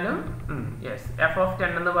പറഞ്ഞാലും യെസ്,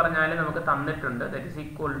 f(10) എന്ന് പറഞ്ഞാൽ നമുക്ക് തന്നിട്ടുണ്ട്, ദാറ്റ് ഈസ്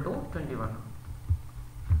ഈക്വൽ ടു 21.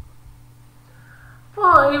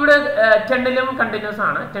 അപ്പോൾ ഇവിടെ 10-ലും കണ്ടിന്യൂസ്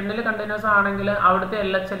ആണ്. 10-ൽ കണ്ടിന്യൂസ് ആണെങ്കിൽ അവിടുത്തെ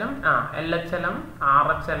LHL-ഉം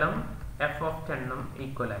RHL-ഉം f(10)ഉം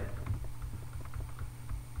ഈക്വൽ ആയിരിക്കും.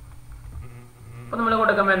 അപ്പോൾ നമ്മൾ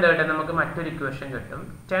കൊടുക്കുമ്പോൾ എന്താ കിട്ടും? നമുക്ക് മറ്റൊരു ഇക്വേഷൻ കിട്ടും,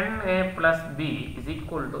 10a + b =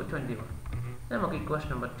 21. നമുക്ക് ഇക്വേഷൻ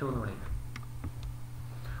നമ്പർ 2 എന്ന് വിളിക്കാം.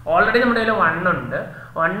 ഓൾറെഡി നമ്മുടെ കയ്യിൽ 1 ഉണ്ട്.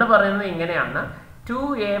 1 പറയുന്നത് ഇങ്ങനെയാണ്,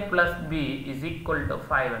 2a + b =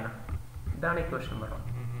 5 എന്ന്. ഇതാണ് ഇക്വേഷൻ നമ്പർ 1.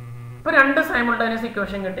 ഇപ്പോൾ രണ്ട് സൈമൾട്ടേനിയസ്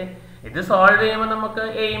ഇക്വേഷൻ കിട്ടി. ഇത് സോൾവ് ചെയ്യുമ്പോൾ നമുക്ക്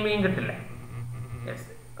എയും ബിയും കിട്ടില്ലേ? യെസ്,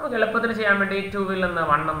 നമുക്ക് എളുപ്പത്തിൽ ചെയ്യാൻ വേണ്ടി 2-ൽ നിന്ന്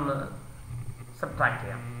 1 ഒന്ന് സബ്ട്രാക്ട്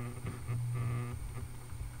ചെയ്യാം.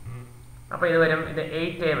 അപ്പോൾ ഇത് വരും, ഇത്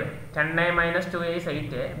 8a വരും. 10a - 2a is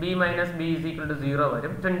 8a. b - b = 0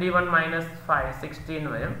 വരും. 21 - 5 16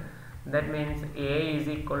 വരും. That means a is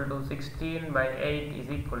equal to 16/8 is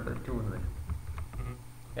equal to 2 എന്ന് വരും.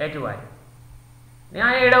 a2 value. ഞാൻ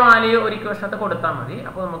എയുടെ വാല്യൂ ഒരു ഇക്വേഷനകത്ത് കൊടുത്താൽ മതി.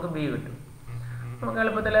 അപ്പോൾ നമുക്ക് b കിട്ടും. നമുക്ക്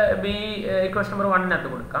എളുപ്പത്തിൽ b ഇക്വേഷൻ നമ്പർ 1-നകത്ത്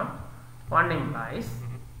കൊടുക്കാം. 1 implies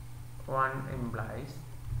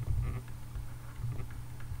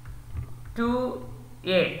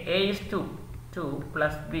 2a is 2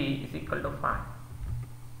 plus b is equal to 5.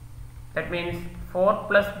 That means 4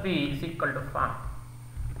 plus b is equal to 5.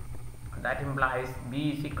 That implies b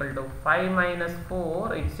is equal to 5 minus 4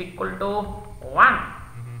 is equal to 1.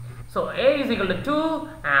 So a is equal to 2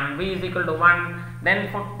 and b is equal to 1. Then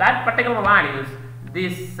for that particular values,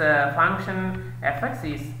 this function fx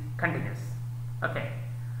is continuous. Okay.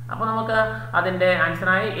 അപ്പോൾ നമുക്ക് അതിന്റെ answer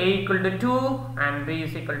ആയി a equal to 2 and b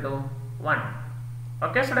is equal to 1.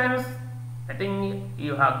 Okay students, I think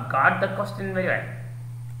you have got the question very well.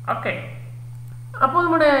 Okay. അപ്പോൾ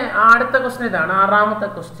നമ്മുടെ അടുത്ത question ഇതാണ്, ആറാമത്തെ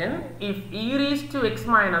question. If e raised to x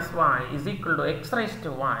minus y is equal to x raised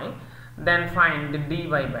to y, then find dy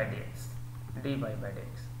by dx. dy by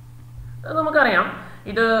dx. അത് നമുക്കറിയാം,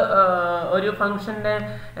 ഇത് ഒരു ഫംഗ്ഷന്റെ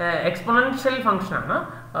എക്സ്പോണൻഷ്യൽ ഫംഗ്ഷൻ ആണ്.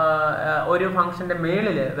 ഒരു ഫംഗ്ഷന്റെ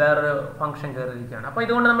മേളിൽ വേറൊരു ഫംഗ്ഷൻ കയറിയിരിക്കുകയാണ്. അപ്പോൾ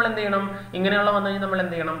ഇതുകൊണ്ട് നമ്മൾ എന്ത് ചെയ്യണം, ഇങ്ങനെയുള്ള വന്നു കഴിഞ്ഞാൽ നമ്മൾ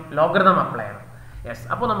എന്ത് ചെയ്യണം, ലോഗരിതം അപ്ലൈ ചെയ്യണം. യെസ്,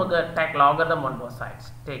 അപ്പോൾ നമുക്ക് take logarithm on both sides.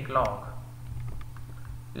 Take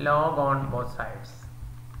log on both sides.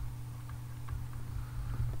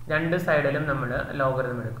 രണ്ട് സൈഡിലും നമ്മൾ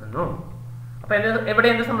ലോഗരിതം എടുക്കുന്നു. അപ്പോൾ എവിടെ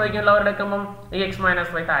എന്ത് സംഭവിക്കും, ലോഗരിതം എടുക്കുമ്പോൾ ഈ x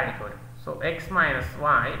മൈനസ് വൈ താഴേക്ക് വരും. So x minus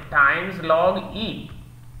y times log e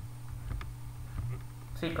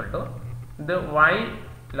is equal to the y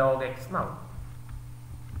log x now.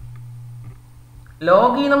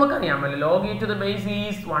 Log e നമുക്കറിയാമല്ലോ, log e to the base e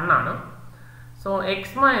is 1 ആണ്. So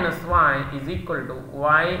x minus y is equal to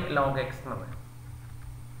y log x now.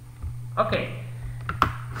 Okay.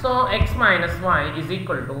 So x minus y is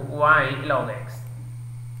equal to y log x.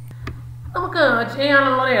 നമുക്ക്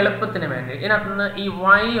ചെയ്യാനുള്ള എളുപ്പത്തിന് വേണ്ടി ഇതിനകത്തുനിന്ന് ഈ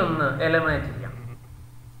y ഒന്ന് eliminate ചെയ്യാം.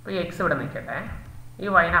 അപ്പോൾ ഈ x ഇവിടെ നിൽക്കട്ടെ, ഈ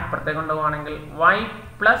y-നെ അപ്പുറത്തേക്ക് കൊണ്ടുപോകുകയാണെങ്കിൽ y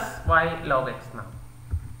plus y log x എന്നാണ്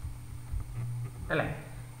അല്ലേ.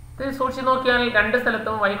 ഇത് സൂക്ഷിച്ച് നോക്കിയാൽ രണ്ട്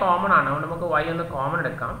സ്ഥലത്തും y കോമൺ ആണ്, അതുകൊണ്ട് നമുക്ക് y ഒന്ന് കോമൺ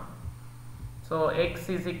എടുക്കാം. So x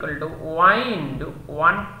is equal to y into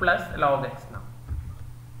 1 plus log x എന്നാണ്.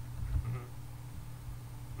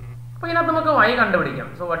 അപ്പോൾ ഇതിനകത്ത് നമുക്ക് y കണ്ടുപിടിക്കാം.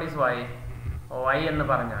 So what is y? y എന്ന്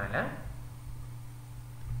പറഞ്ഞാൽ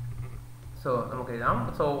നമുക്ക് എഴുതാം.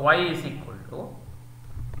 So y is equal to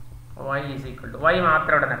y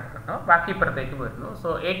മാത്രം ഇവിടെ നടക്കുന്നുണ്ടോ, ബാക്കി ഇപ്പുറത്തേക്ക് വരുന്നു. So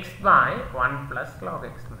X by 1 plus log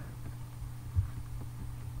X.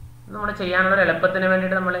 നമ്മൾ ചെയ്യാനുള്ള ഒരു എളുപ്പത്തിന്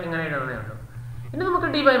വേണ്ടിയിട്ട് നമ്മൾ ഇങ്ങനെ എഴുതുന്നേ ഉള്ളൂ. ഇനി നമുക്ക്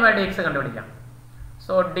dy by dx കണ്ടുപിടിക്കാം.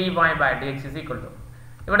 So dy by dx is equal to,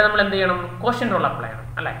 ഇവിടെ നമ്മൾ എന്ത് ചെയ്യണം, കോഷ്യന്റ് റൂൾ അപ്ലൈ ചെയ്യണം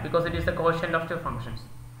അല്ലേ, because it is the quotient of two functions.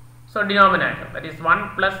 So denominator that is 1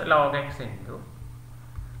 plus log X into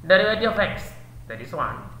derivative of X that is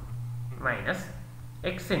 1 minus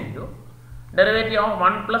x into derivative of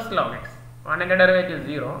 1 plus log x. 1 ന്റെ derivative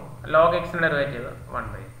 0, log x ന്റെ derivative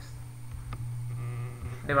 1 by x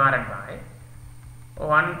divided by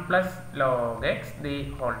 1 plus log x the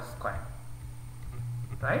whole square.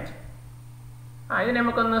 Right? ഇതിനെ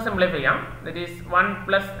നമുക്കൊന്ന് simplify ചെയ്യാം. That is 1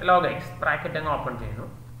 plus log x bracket അങ്ങ് open ചെയ്യുന്നു,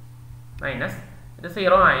 minus ഇത്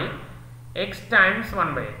 0 ആയി x times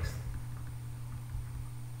 1 by x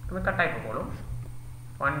ഒന്ന് കട്ടായി പോകും.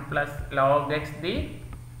 1 plus log x the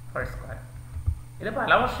whole square. ഇത്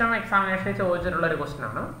പല വർഷം എക്സാമിനേഷനിൽ ചോദിച്ചിട്ടുള്ള ഒരു ക്വസ്റ്റ്യൻ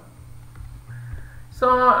ആണ്. So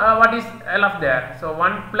what is left there? So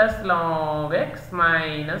 1 plus log x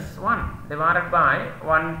minus 1 divided by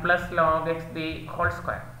 1 plus log x the whole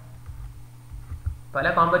square.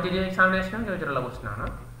 പല കോമ്പറ്റേറ്റീവ് എക്സാമിനേഷനും ചോദിച്ചിട്ടുള്ള ക്വസ്റ്റ്യൻ ആണ്.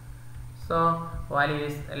 So value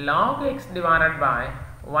is log x divided by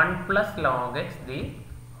 1 plus log x the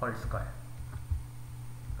whole square.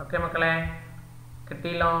 Okay മക്കളെ,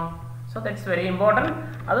 കിട്ടിയല്ലോ. So that's very important.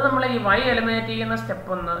 അത് നമ്മൾ ഈ y eliminate ചെയ്യുന്ന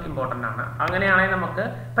step ഒന്ന് ഇമ്പോർട്ടൻ്റ് ആണ്. അങ്ങനെയാണെങ്കിൽ നമുക്ക്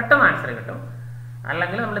പെട്ടെന്ന് ആൻസർ കിട്ടും,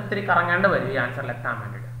 അല്ലെങ്കിൽ നമ്മൾ ഇത്തിരി കറങ്ങേണ്ടി വരും ഈ ആൻസറിൽ എത്താൻ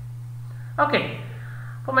വേണ്ടിയിട്ട്. ഓക്കെ,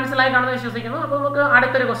 അപ്പോൾ മനസ്സിലായി കാണുമെന്ന് വിശ്വസിക്കുന്നു. അപ്പോൾ നമുക്ക്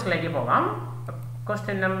അടുത്തൊരു ക്വസ്റ്റ്യനിലേക്ക് പോകാം.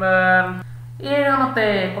 Question number 7ാമത്തെ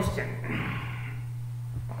question.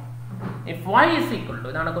 If y is equal to,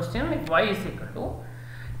 ഇതാണ് question. If y is equal to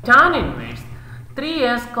tan inverse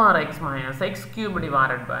 3a square x minus x cube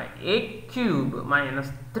divided by a cube minus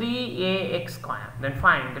 3ax square, then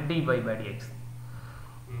find dy by dx.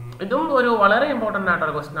 ഇതും ഒരു വളരെ important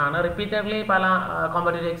ആയിട്ടുള്ള question ആണ്. Repeatedly പല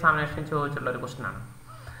competitive examination ചോദിച്ചിട്ടുള്ള ഒരു question ആണ്.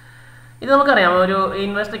 ഇത് നമുക്കറിയാം, ഒരു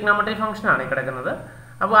ഇൻവേഴ്സ് ട്രിഗണോമെട്രി ഫംഗ്ഷൻ ആണ് കിടക്കുന്നത്.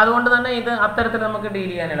 അപ്പോൾ അതുകൊണ്ട് തന്നെ ഇത് അത്തരത്തിൽ നമുക്ക്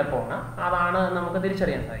ഡീൽ ചെയ്യാൻ എളുപ്പമാണ്. അതാണ് നമുക്ക്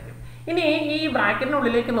തിരിച്ചറിയാൻ സാധിക്കും. ഇനി ഈ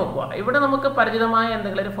ബ്രാക്കറ്റിനുള്ളിലേക്ക് നോക്കുക. ഇവിടെ നമുക്ക് പരിചിതമായ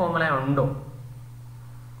എന്തെങ്കിലും ഒരു ഫോർമുല ഉണ്ടോ?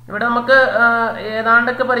 ഇവിടെ നമുക്ക്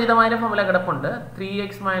ഏതാണ്ടൊക്കെ പരിചിതമായ ഫോർമുല കിടപ്പുണ്ട്.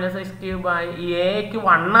 3x minus X cube by എക്ക്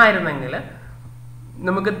 1 ആയിരുന്നെങ്കിൽ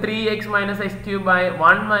നമുക്ക് 3x minus X cube by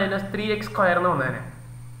 1 minus 3x square എന്ന് വന്നേനെ.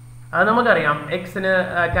 അത് നമുക്കറിയാം, എക്സിന്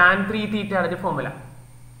tan 3 തീറ്റ ആണ് ഫോർമുല.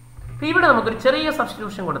 അപ്പോൾ ഇവിടെ നമുക്കൊരു ചെറിയ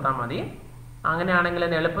സബ്സ്റ്റിറ്റ്യൂഷൻ കൊടുത്താൽ മതി. അങ്ങനെയാണെങ്കിൽ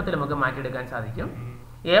അതിന് എളുപ്പത്തിൽ നമുക്ക് മാറ്റിയെടുക്കാൻ സാധിക്കും.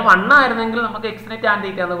 a1 ആയിരുന്നെങ്കിൽ നമുക്ക് എക്സിന് tan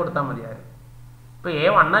തീറ്റ എന്ന് കൊടുത്താൽ മതിയായിരുന്നു. ഇപ്പോൾ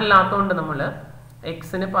a1 അല്ലാത്തതുകൊണ്ട് നമ്മൾ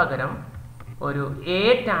എക്സിന് പകരം ഒരു a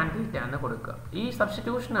tan തീറ്റ എന്ന് കൊടുക്കുക. ഈ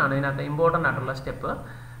സബ്സ്റ്റിറ്റ്യൂഷനാണ് ഇതിനകത്ത് ഇമ്പോർട്ടൻ്റ് ആയിട്ടുള്ള step.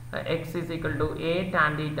 x is equal to a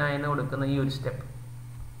tan തീറ്റ എന്ന് കൊടുക്കുന്ന ഈ ഒരു സ്റ്റെപ്പ്.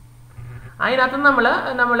 അതിനകത്ത്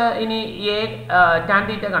നമ്മൾ ഇനി a tan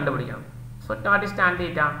തീറ്റ കണ്ടുപിടിക്കണം. So what is tan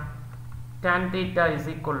theta? Tan theta is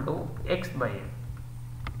equal to x by a.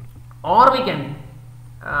 or we can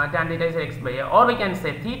tan theta is x by a, or we can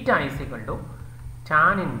say theta is equal to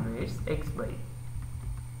tan inverse x by a.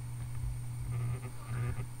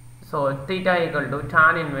 So theta equal to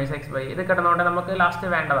tan inverse x by a. ഇത് കിടന്നോണ്ട് നമുക്ക് last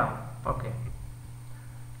വേണ്ടതാണ്. Okay,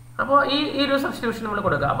 അപ്പോൾ ഈ ഒരു substitution നമ്മൾ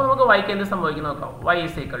കൊടുക്കുക. അപ്പോൾ നമുക്ക് y-ക്ക് എന്ത് സംഭവിക്കും നോക്കാം. y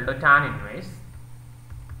is equal to tan inverse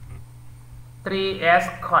 3a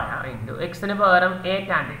square into x-ന് പകരം a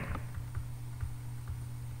tan theta,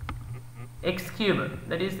 x cube,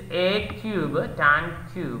 that is a cube tan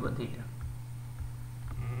cube theta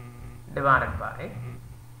divided by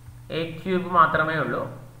a cube മാത്രമേ ഉള്ളൂ,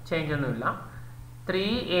 ചേഞ്ച് ഒന്നുമില്ല,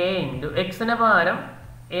 3a into x-ന് പകരം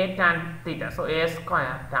a tan theta, so a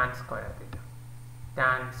square tan square theta,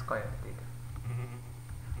 tan square theta.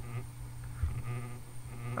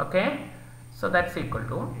 Okay, so that's equal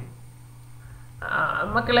to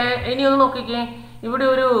മക്കളെ ഇനി ഒന്ന് നോക്കിക്കേ, ഇവിടെ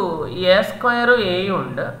ഒരു എ സ്ക്വയറും എയും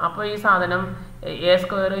ഉണ്ട്. അപ്പോൾ ഈ സാധനം എ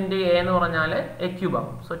സ്ക്വയർ ഇൻറ്റു എ എന്ന് പറഞ്ഞാൽ എ ക്യൂബ്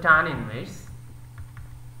ആവും. So tan inverse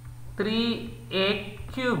 3a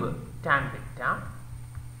cube tan theta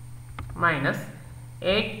minus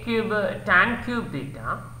A cube tan cube theta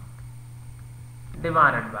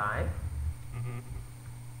divided by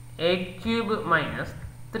A cube minus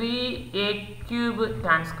 3a cube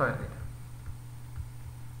tan square theta.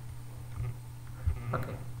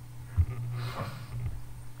 Okay,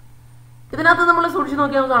 ഇതിനകത്ത് നമ്മൾ സൂക്ഷിച്ച്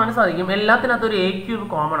നോക്കിയാൽ കാണാൻ സാധിക്കും എല്ലാത്തിനകത്തും ഒരു എ ക്യൂബ്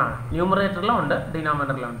കോമൺ ആണ്. ന്യൂമറേറ്ററിലും ഉണ്ട്,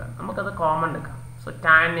 ഡിനോമിനേറ്ററിലും ഉണ്ട്. നമുക്കത് കോമൺ എടുക്കാം. So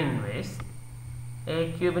tan inverse A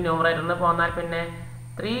cube ന്യൂമറേറ്ററിന് പോന്നാൽ പിന്നെ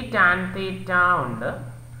 3 ടാൻ തീറ്റ ഉണ്ട്.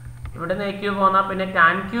 ഇവിടെ നിന്ന് എ ക്യൂബ് പോന്നാൽ പിന്നെ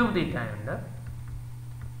ടാൻ ക്യൂബ് തീറ്റ ഉണ്ട്.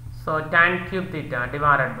 So tan cube theta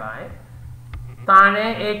divided by താഴെ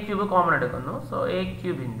എ ക്യൂബ് കോമൺ എടുക്കുന്നു. So A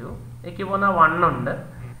cube into A cube പോന്നാൽ 1 ഉണ്ട്.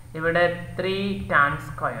 ഇവിടെ 3 tan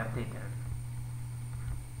square theta.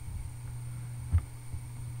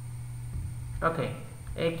 Okay,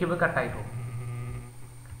 A cube കട്ടായി പോകും.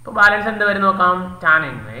 ഇപ്പോൾ ബാലൻസ് എന്ത് വരും നോക്കാം. Tan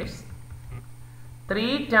inverse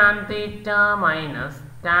 3 tan theta minus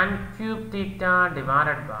tan cube theta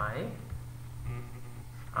divided by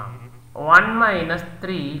 1 minus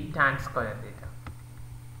 3 tan square theta.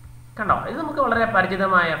 കണ്ടോ, ഇത് നമുക്ക് വളരെ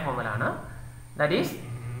പരിചിതമായ ഫോമുലാണ്. That is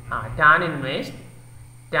tan inverse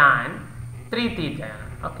tan 3 തീറ്റയാണ്.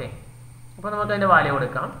 ഓക്കെ, അപ്പോൾ നമുക്ക് അതിൻ്റെ വാല്യൂ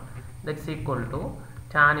കൊടുക്കാം. That's equal to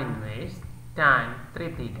tan inverse tan 3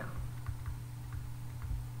 theta,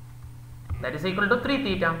 that is equal to 3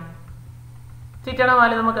 theta. തീറ്റയുടെ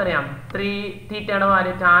വാല്യൂ നമുക്കറിയാം, 3 തീറ്റയുടെ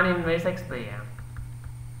value tan inverse x by a.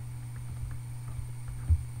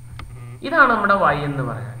 ഇതാണ് നമ്മുടെ y എന്ന്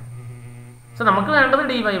പറയാൻ. സോ നമുക്ക് വേണ്ടത്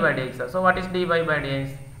dy by dx. So what is dy by dx?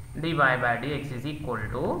 dy by dx is equal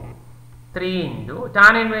to 3 into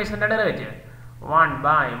tan ഇൻവേഴ്സിന്റെ derivative 1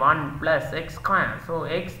 by 1 plus x square. So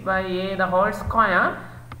x by a the whole square.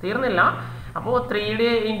 തീർന്നില്ല. അപ്പോൾ 3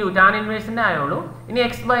 into tan ഇൻവേഴ്സിൻ്റെ ആയുള്ളൂ. ഇനി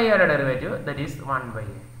X by എയുടെ derivative that is 1 by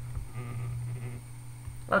a.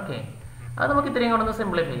 Okay, അത് നമുക്ക് ഇത്രയും കൊണ്ടൊന്ന്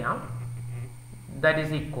simplify ചെയ്യാം. That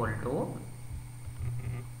is equal to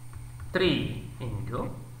 3 into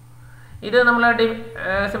ഇത് നമ്മൾ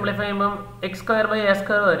സിംപ്ലിഫൈ ചെയ്യുമ്പം X square by A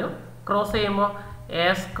square വരും. ക്രോസ് ചെയ്യുമ്പോൾ A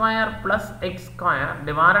square plus X square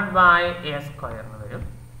divided by A square എന്ന് വരും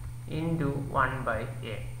ഇൻറ്റു 1 by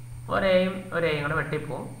a. ഒരേയും കൂടെ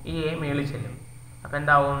വെട്ടിപ്പോവും. ഈ എ മേളിൽ ചെല്ലും. അപ്പം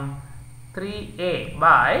എന്താവും 3a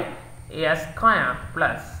by a square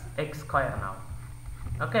plus x square now.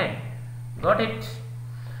 Okay, got it?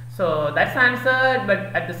 So that's answered, but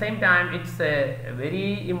at the same time it's a very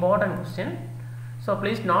important question. So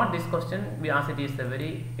please note this question because it is a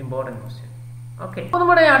very important question. Okay, അപ്പോൾ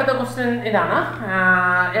നമ്മുടെ അടുത്ത question ഇതാണ്.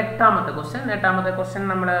 എട്ടാമത്തെ question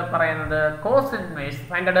നമ്മൾ പറയുന്നത് cos inverse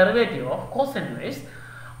find the derivative of cos inverse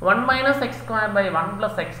 1 minus x square by 1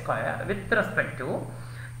 plus x square with respect to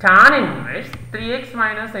tan inverse 3x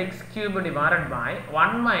minus x cube divided by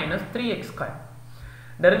 1 minus 3x square.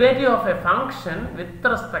 Derivative of a function with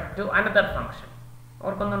respect to another function.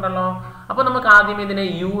 ഓർക്കുന്നുണ്ടല്ലോ. അപ്പോൾ നമുക്ക് ആദ്യം ഇതിനെ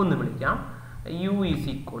u എന്ന് വിളിക്കാം. u is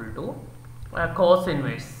equal to cos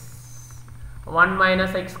inverse 1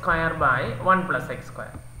 minus x square by 1 plus x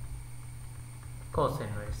square. Cos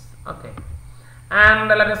inverse. Okay. And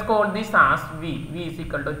let us call this as v. v is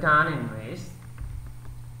equal to tan inverse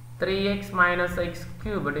 3x minus x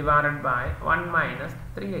cube divided by 1 minus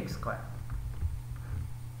 3x square.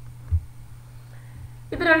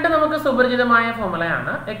 ഇത് രണ്ടും നമുക്ക് സുപരിചിതമായ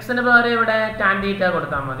ഫോർമുലയാണ്. എക്സിന് പകരം ഇവിടെ tan theta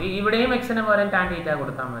കൊടുത്താൽ മതി, ഇവിടെയും എക്സിന് പകരം ടാൻ തീറ്റ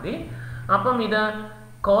കൊടുത്താൽ മതി. അപ്പം ഇത്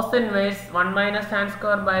cos inverse 1 minus tan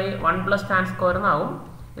square by 1 plus tan square എന്നാവും.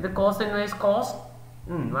 ഇത് cos inverse cos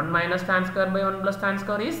 1 minus tan square by 1 plus tan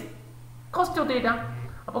square is cos 2 theta.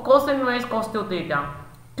 അപ്പോൾ cos inverse cos 2 theta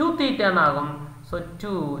 2 theta എന്നാകും. സോ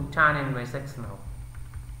 2 tan inverse x എന്നാകും.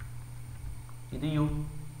 ഇത് u.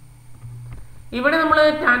 ഇവിടെ നമ്മൾ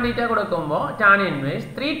tan theta കൊടുക്കുമ്പോൾ tan inverse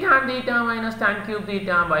 3 tan theta minus tan cube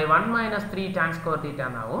theta by 1 minus 3 tan square theta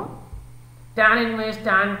എന്നാകും. tan inverse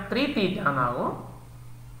tan 3 theta എന്നാകും.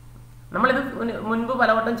 നമ്മളിത് മുൻപ്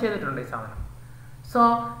പലവട്ടം ചെയ്തിട്ടുണ്ട് ഈ സാധനം. സോ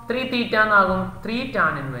 3 theta എന്നാകും 3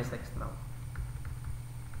 tan inverse x എന്നാകും.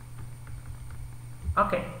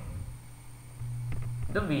 ഓക്കെ,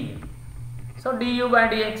 ഇത് v. So du by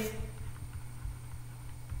dx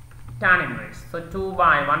tan inverse, so 2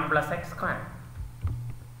 by 1 plus x square.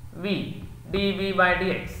 V dv by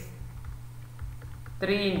dx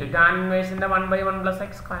 3 into tan inverse into 1 by 1 plus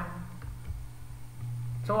x square.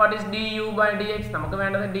 So what is du by dx? നമുക്ക്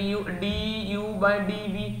വേണ്ടത് du by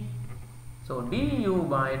dv. So du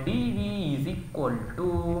by dv is equal to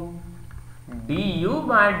du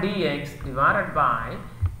by dx divided by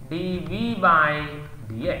dv by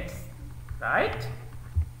dx, right?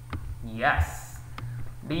 Yes.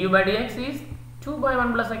 Du by dx is 2 by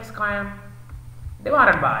 1 plus x square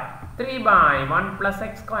divided by 3 by 1 plus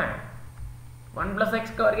x square. 1 plus x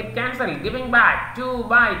square get cancelled, giving back 2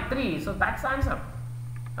 by 3. So that's answer.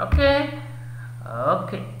 Okay,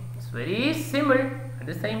 okay, it's very simple at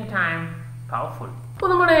the same time powerful. So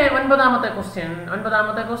നമ്മുടെ ഒൻപതാമത്തെ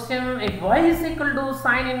question, if y is equal to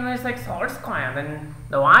sin inverse x whole square, then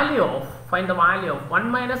find the value of 1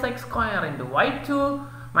 minus x square into y2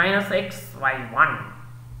 minus xy1.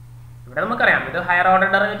 ഇവിടെ നമുക്കറിയാം ഇത് higher order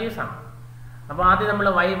derivatives ആണ്. അപ്പോൾ ആദ്യം നമ്മൾ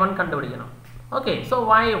y1 കണ്ടുപിടിക്കണം. Okay, so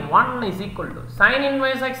y1 is equal to sin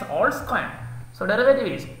inverse x whole square. So derivative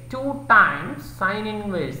is 2 times sin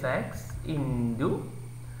inverse x into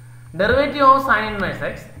derivative of sin inverse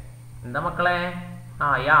x. എന്താ മക്കളെ?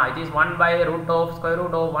 it is 1 by square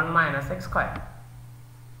root of 1 minus x square.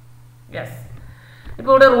 Yes.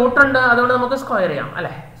 ഇപ്പോൾ ഇവിടെ root ഉണ്ട്, അതുകൊണ്ട് നമുക്ക് square ചെയ്യാം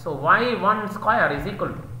അല്ലേ? So y1 square is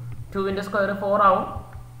equal to 2 ന്റെ സ്ക്വയർ 4 ആവും.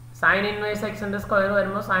 sin inverse x ന്റെ സ്ക്വയർ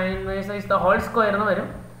വരുമ്പോൾ sin inverse x the whole square എന്ന് വരും,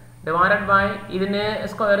 divided by ഇതിനെ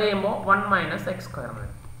സ്ക്വയർ ചെയ്യുമ്പോൾ 1 minus x square എന്ന്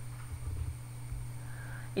വരും.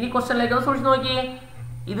 ഇനി ക്വസ്റ്റ്യനിലേക്ക് സൂക്ഷിച്ച് നോക്കി.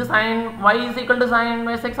 ഇത് y is equal to sin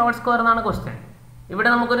inverse x whole square എന്നാണ് ക്വസ്റ്റ്യൻ. ഇവിടെ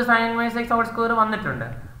നമുക്കൊരു sin inverse x whole square വന്നിട്ടുണ്ട്,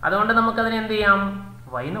 അതുകൊണ്ട് നമുക്കതിനെ എന്ത് ചെയ്യാം?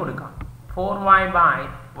 y ന് കൊടുക്കാം. 4y by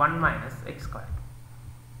 1 minus x square.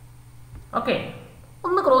 Okay,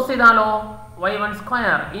 ഒന്ന് ക്രോസ് ചെയ്താലോ? y1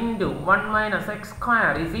 square into 1 minus x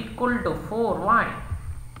square is equal to 4y.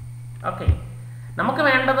 Okay, നമുക്ക്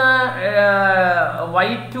വേണ്ടത്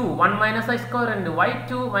y2 1 minus x square into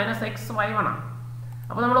y2 minus xy1 ആണ്.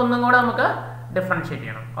 അപ്പോൾ നമ്മൾ ഒന്നും കൂടെ നമുക്ക് ഡിഫറൻഷിയേറ്റ്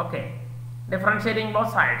ചെയ്യണം. Okay, differentiating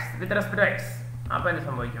both sides with respect to x. അപ്പോൾ എന്ത്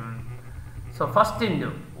സംഭവിക്കും? So first into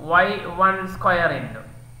y1 square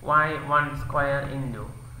into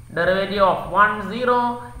derivative of 1 0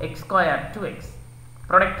 x square 2x,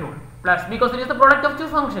 product tool, plus because it is the product of two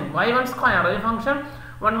function, y1 square ഒരു function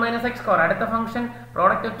 1 minus x square അടുത്ത function,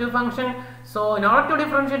 product of two function. So in order to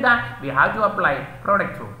differentiate that we have to apply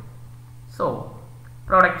product rule. So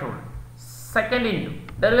product rule, second into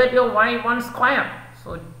derivative of y1 square, so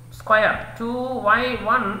square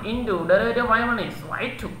 2y1 into derivative of y1 is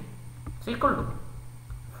y2 is equal to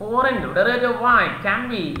 4 into derivative of y can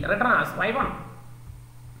be written as y1.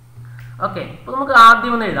 Okay, അപ്പോൾ നമുക്ക്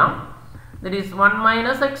ആദ്യം ഒന്ന് എഴുതാം. That is 1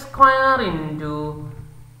 minus x square into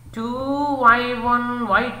 2y1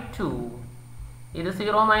 y2. ഇത്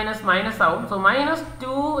 0 minus minus ആവും. So minus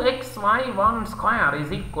 2xy1 square is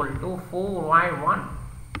equal to 4y1,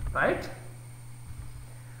 right?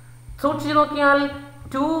 സൂക്ഷിച്ച് നോക്കിയാൽ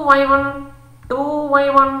 2y1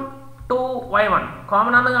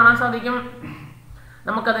 common ആണെന്ന് കാണാൻ സാധിക്കും.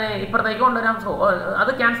 നമുക്കതിനെ ഇപ്പുറത്തേക്ക് കൊണ്ടുവരാം. സോ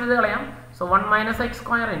അത് ക്യാൻസൽ ചെയ്ത് കളയാം. So 1 minus x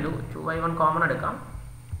square into 2y1 common എടുക്കാം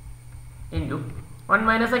into 1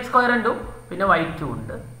 minus x square into പിന്നെ y2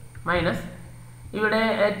 ഉണ്ട് മൈനസ് ഇവിടെ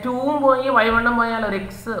 2ഉം പോയി y1ഉം പോയാൽ ഒരു x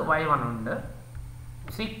y1 ഉണ്ട്.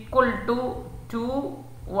 ഈക്വൽ ടു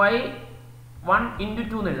 2y1 into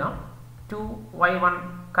 2 എന്ന് എഴുതാം. 2y1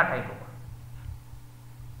 കട്ടായി പോകും.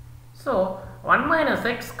 So 1 minus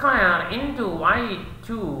x square into y2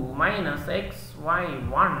 minus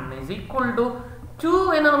xy1 is equal to 2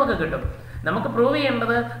 എന്ന് നമുക്ക് കിട്ടും. നമുക്ക് പ്രൂവ്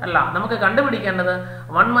ചെയ്യേണ്ടത് അല്ല, നമുക്ക് കണ്ടുപിടിക്കേണ്ടത്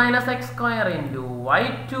 1 minus x square into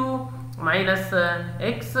y2 minus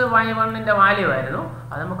xy1ന്റെ value ആയിരുന്നു.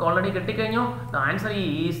 അത് നമുക്ക് already കിട്ടിക്കഴിഞ്ഞു. The answer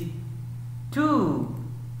is 2.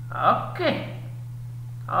 Okay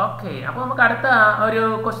okay, അപ്പോൾ നമുക്ക് അടുത്ത ഒരു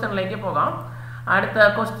ക്വസ്റ്റ്യനിലേക്ക് പോകാം. അടുത്ത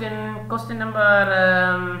question number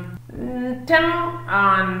 10,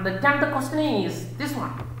 and the 10th question is this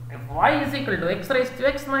one. If y is equal to x raised to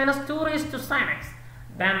x minus 2 raised to sin x,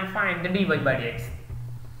 then find the dy by dx.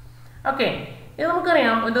 Okay, ഇത്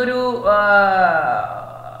നമുക്കറിയാം. ഇതൊരു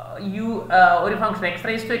ഒരു function x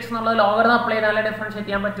raised to x എന്നുള്ളത് logarithm apply ചെയ്താലേ differentiate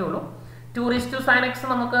ചെയ്യാൻ പറ്റുള്ളൂ. 2 raised to sin x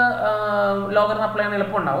നമുക്ക് logarithm apply ചെയ്യാൻ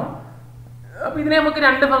എളുപ്പമുണ്ടാവും. അപ്പോൾ ഇതിനെ നമുക്ക്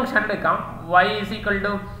രണ്ട് ഫംഗ്ഷൻ എടുക്കാം. y is equal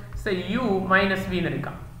to say u minus v എന്ന്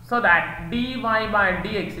എടുക്കാം. So that dy by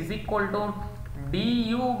dx is equal to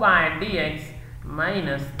du by dx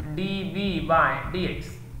minus dv by dx.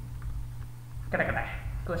 കിടക്കട്ടെ.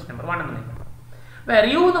 ക്വസ്റ്റ്യൻ നമ്പർ 1 എന്ന് വിളിക്കാം. വേറെ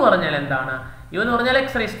u എന്ന് പറഞ്ഞാൽ എന്താണ്? u എന്ന് പറഞ്ഞാൽ x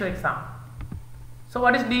raised to x ആണ്. So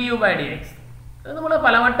what is du by dx? ഇത് നമ്മൾ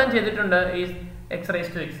പലവട്ടം ചെയ്തിട്ടുണ്ട്. is x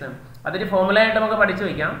raised to x. അതൊരു ഫോർമുല ആയിട്ട് നമുക്ക് പഠിച്ചു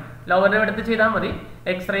വയ്ക്കാം. ലോഗരിതം എടുത്ത് ചെയ്താൽ മതി.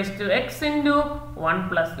 x raised to x into 1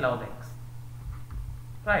 plus log x.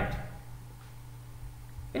 Right.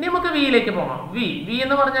 ഇനി നമുക്ക് വിയിലേക്ക് പോകാം. v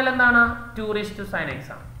എന്ന് പറഞ്ഞാൽ എന്താണ്? 2 raised to sin x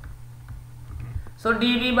ആണ്. So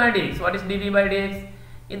dv by dx. what is dv by dx?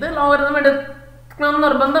 ഇത് ലോഗരിതം എടുക്കണം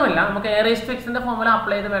നിർബന്ധമില്ല. നമുക്ക് a raised to x ന്റെ ഫോർമുല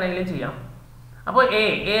അപ്ലൈ ചെയ്ത് വേണമെങ്കിലും ചെയ്യാം. അപ്പോൾ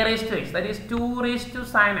a raised to x, that is 2 raised to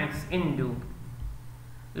sin x into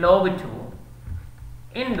log 2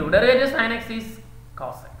 into derivative sin x is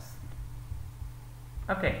cos x.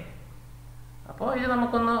 Okay. അപ്പോൾ ഇത്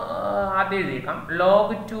നമുക്കൊന്ന് ആദ്യം എഴുതിയേക്കാം. log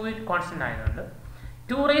 2 കോൺസ്റ്റന്റ് ആയതുകൊണ്ട്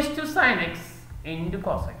 2 raised to sin x into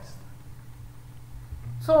cos x.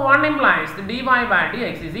 So 1 implies the dy by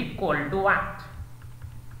dx is equal to what?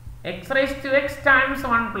 X raised to x times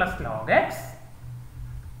 1 plus log x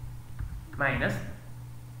minus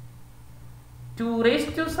 2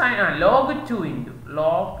 raised to sin log 2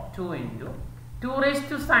 into 2 raised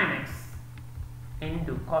to sin x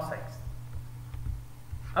into cos x.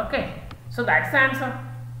 Okay, so that's the answer.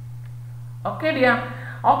 Okay dear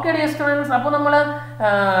students, അപ്പോൾ നമ്മൾ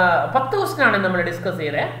 10 question ആണ് നമ്മൾ discuss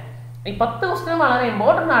ചെയ്തത്. ഈ 10 question വളരെ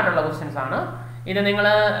important ആയിട്ടുള്ള questions ആണ്. ഇത് നിങ്ങൾ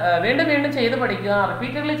വീണ്ടും വീണ്ടും ചെയ്ത് പഠിക്കുക,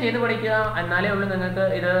 റിപ്പീറ്റഡ്ലി ചെയ്ത് പഠിക്കുക. എന്നാലേ ഉള്ളൂ നിങ്ങൾക്ക്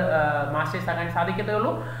ഇത് മാസ്റ്റേഴ്സ് ആക്കാൻ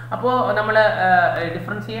സാധിക്കത്തുള്ളൂ. അപ്പോൾ നമ്മൾ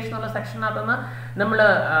ഡിഫറൻസിയേഷൻ എന്നുള്ള സെക്ഷനകത്തുനിന്ന് നമ്മൾ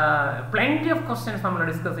പ്ലെൻറ്റി ഓഫ് ക്വസ്റ്റ്യൻസ് നമ്മൾ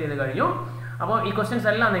ഡിസ്കസ് ചെയ്ത് കഴിഞ്ഞു. അപ്പോൾ ഈ ക്വസ്റ്റ്യൻസ്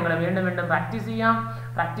എല്ലാം നിങ്ങൾ വീണ്ടും വീണ്ടും പ്രാക്ടീസ്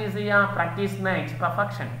ചെയ്യുക. Practice makes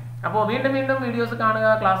perfection. അപ്പോൾ വീണ്ടും വീണ്ടും വീഡിയോസ് കാണുക,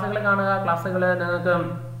 ക്ലാസ്സുകൾ നിങ്ങൾക്ക്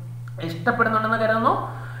ഇഷ്ടപ്പെടുന്നുണ്ടെന്ന് കരുതുന്നു.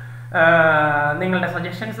 നിങ്ങളുടെ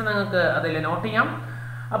സജഷൻസ് നിങ്ങൾക്ക് അതിൽ നോട്ട് ചെയ്യാം.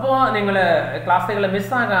 അപ്പോൾ നിങ്ങൾ ക്ലാസ്സുകൾ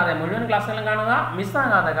മിസ്സാകാതെ മുഴുവൻ ക്ലാസ്സുകളും കാണുക.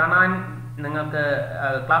 മിസ്സാകാതെ കാണാൻ നിങ്ങൾക്ക്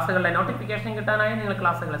ക്ലാസ്സുകളുടെ നോട്ടിഫിക്കേഷൻ കിട്ടാനായി നിങ്ങൾ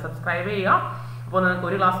ക്ലാസ്സുകൾ സബ്സ്ക്രൈബ് ചെയ്യുക. അപ്പോൾ നിങ്ങൾക്ക്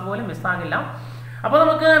ഒരു ക്ലാസ് പോലും മിസ്സാകില്ല. അപ്പോൾ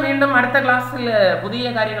നമുക്ക് വീണ്ടും അടുത്ത ക്ലാസ്സിൽ പുതിയ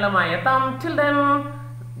കാര്യങ്ങളുമായി എത്താം. Till then,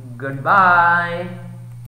 goodbye.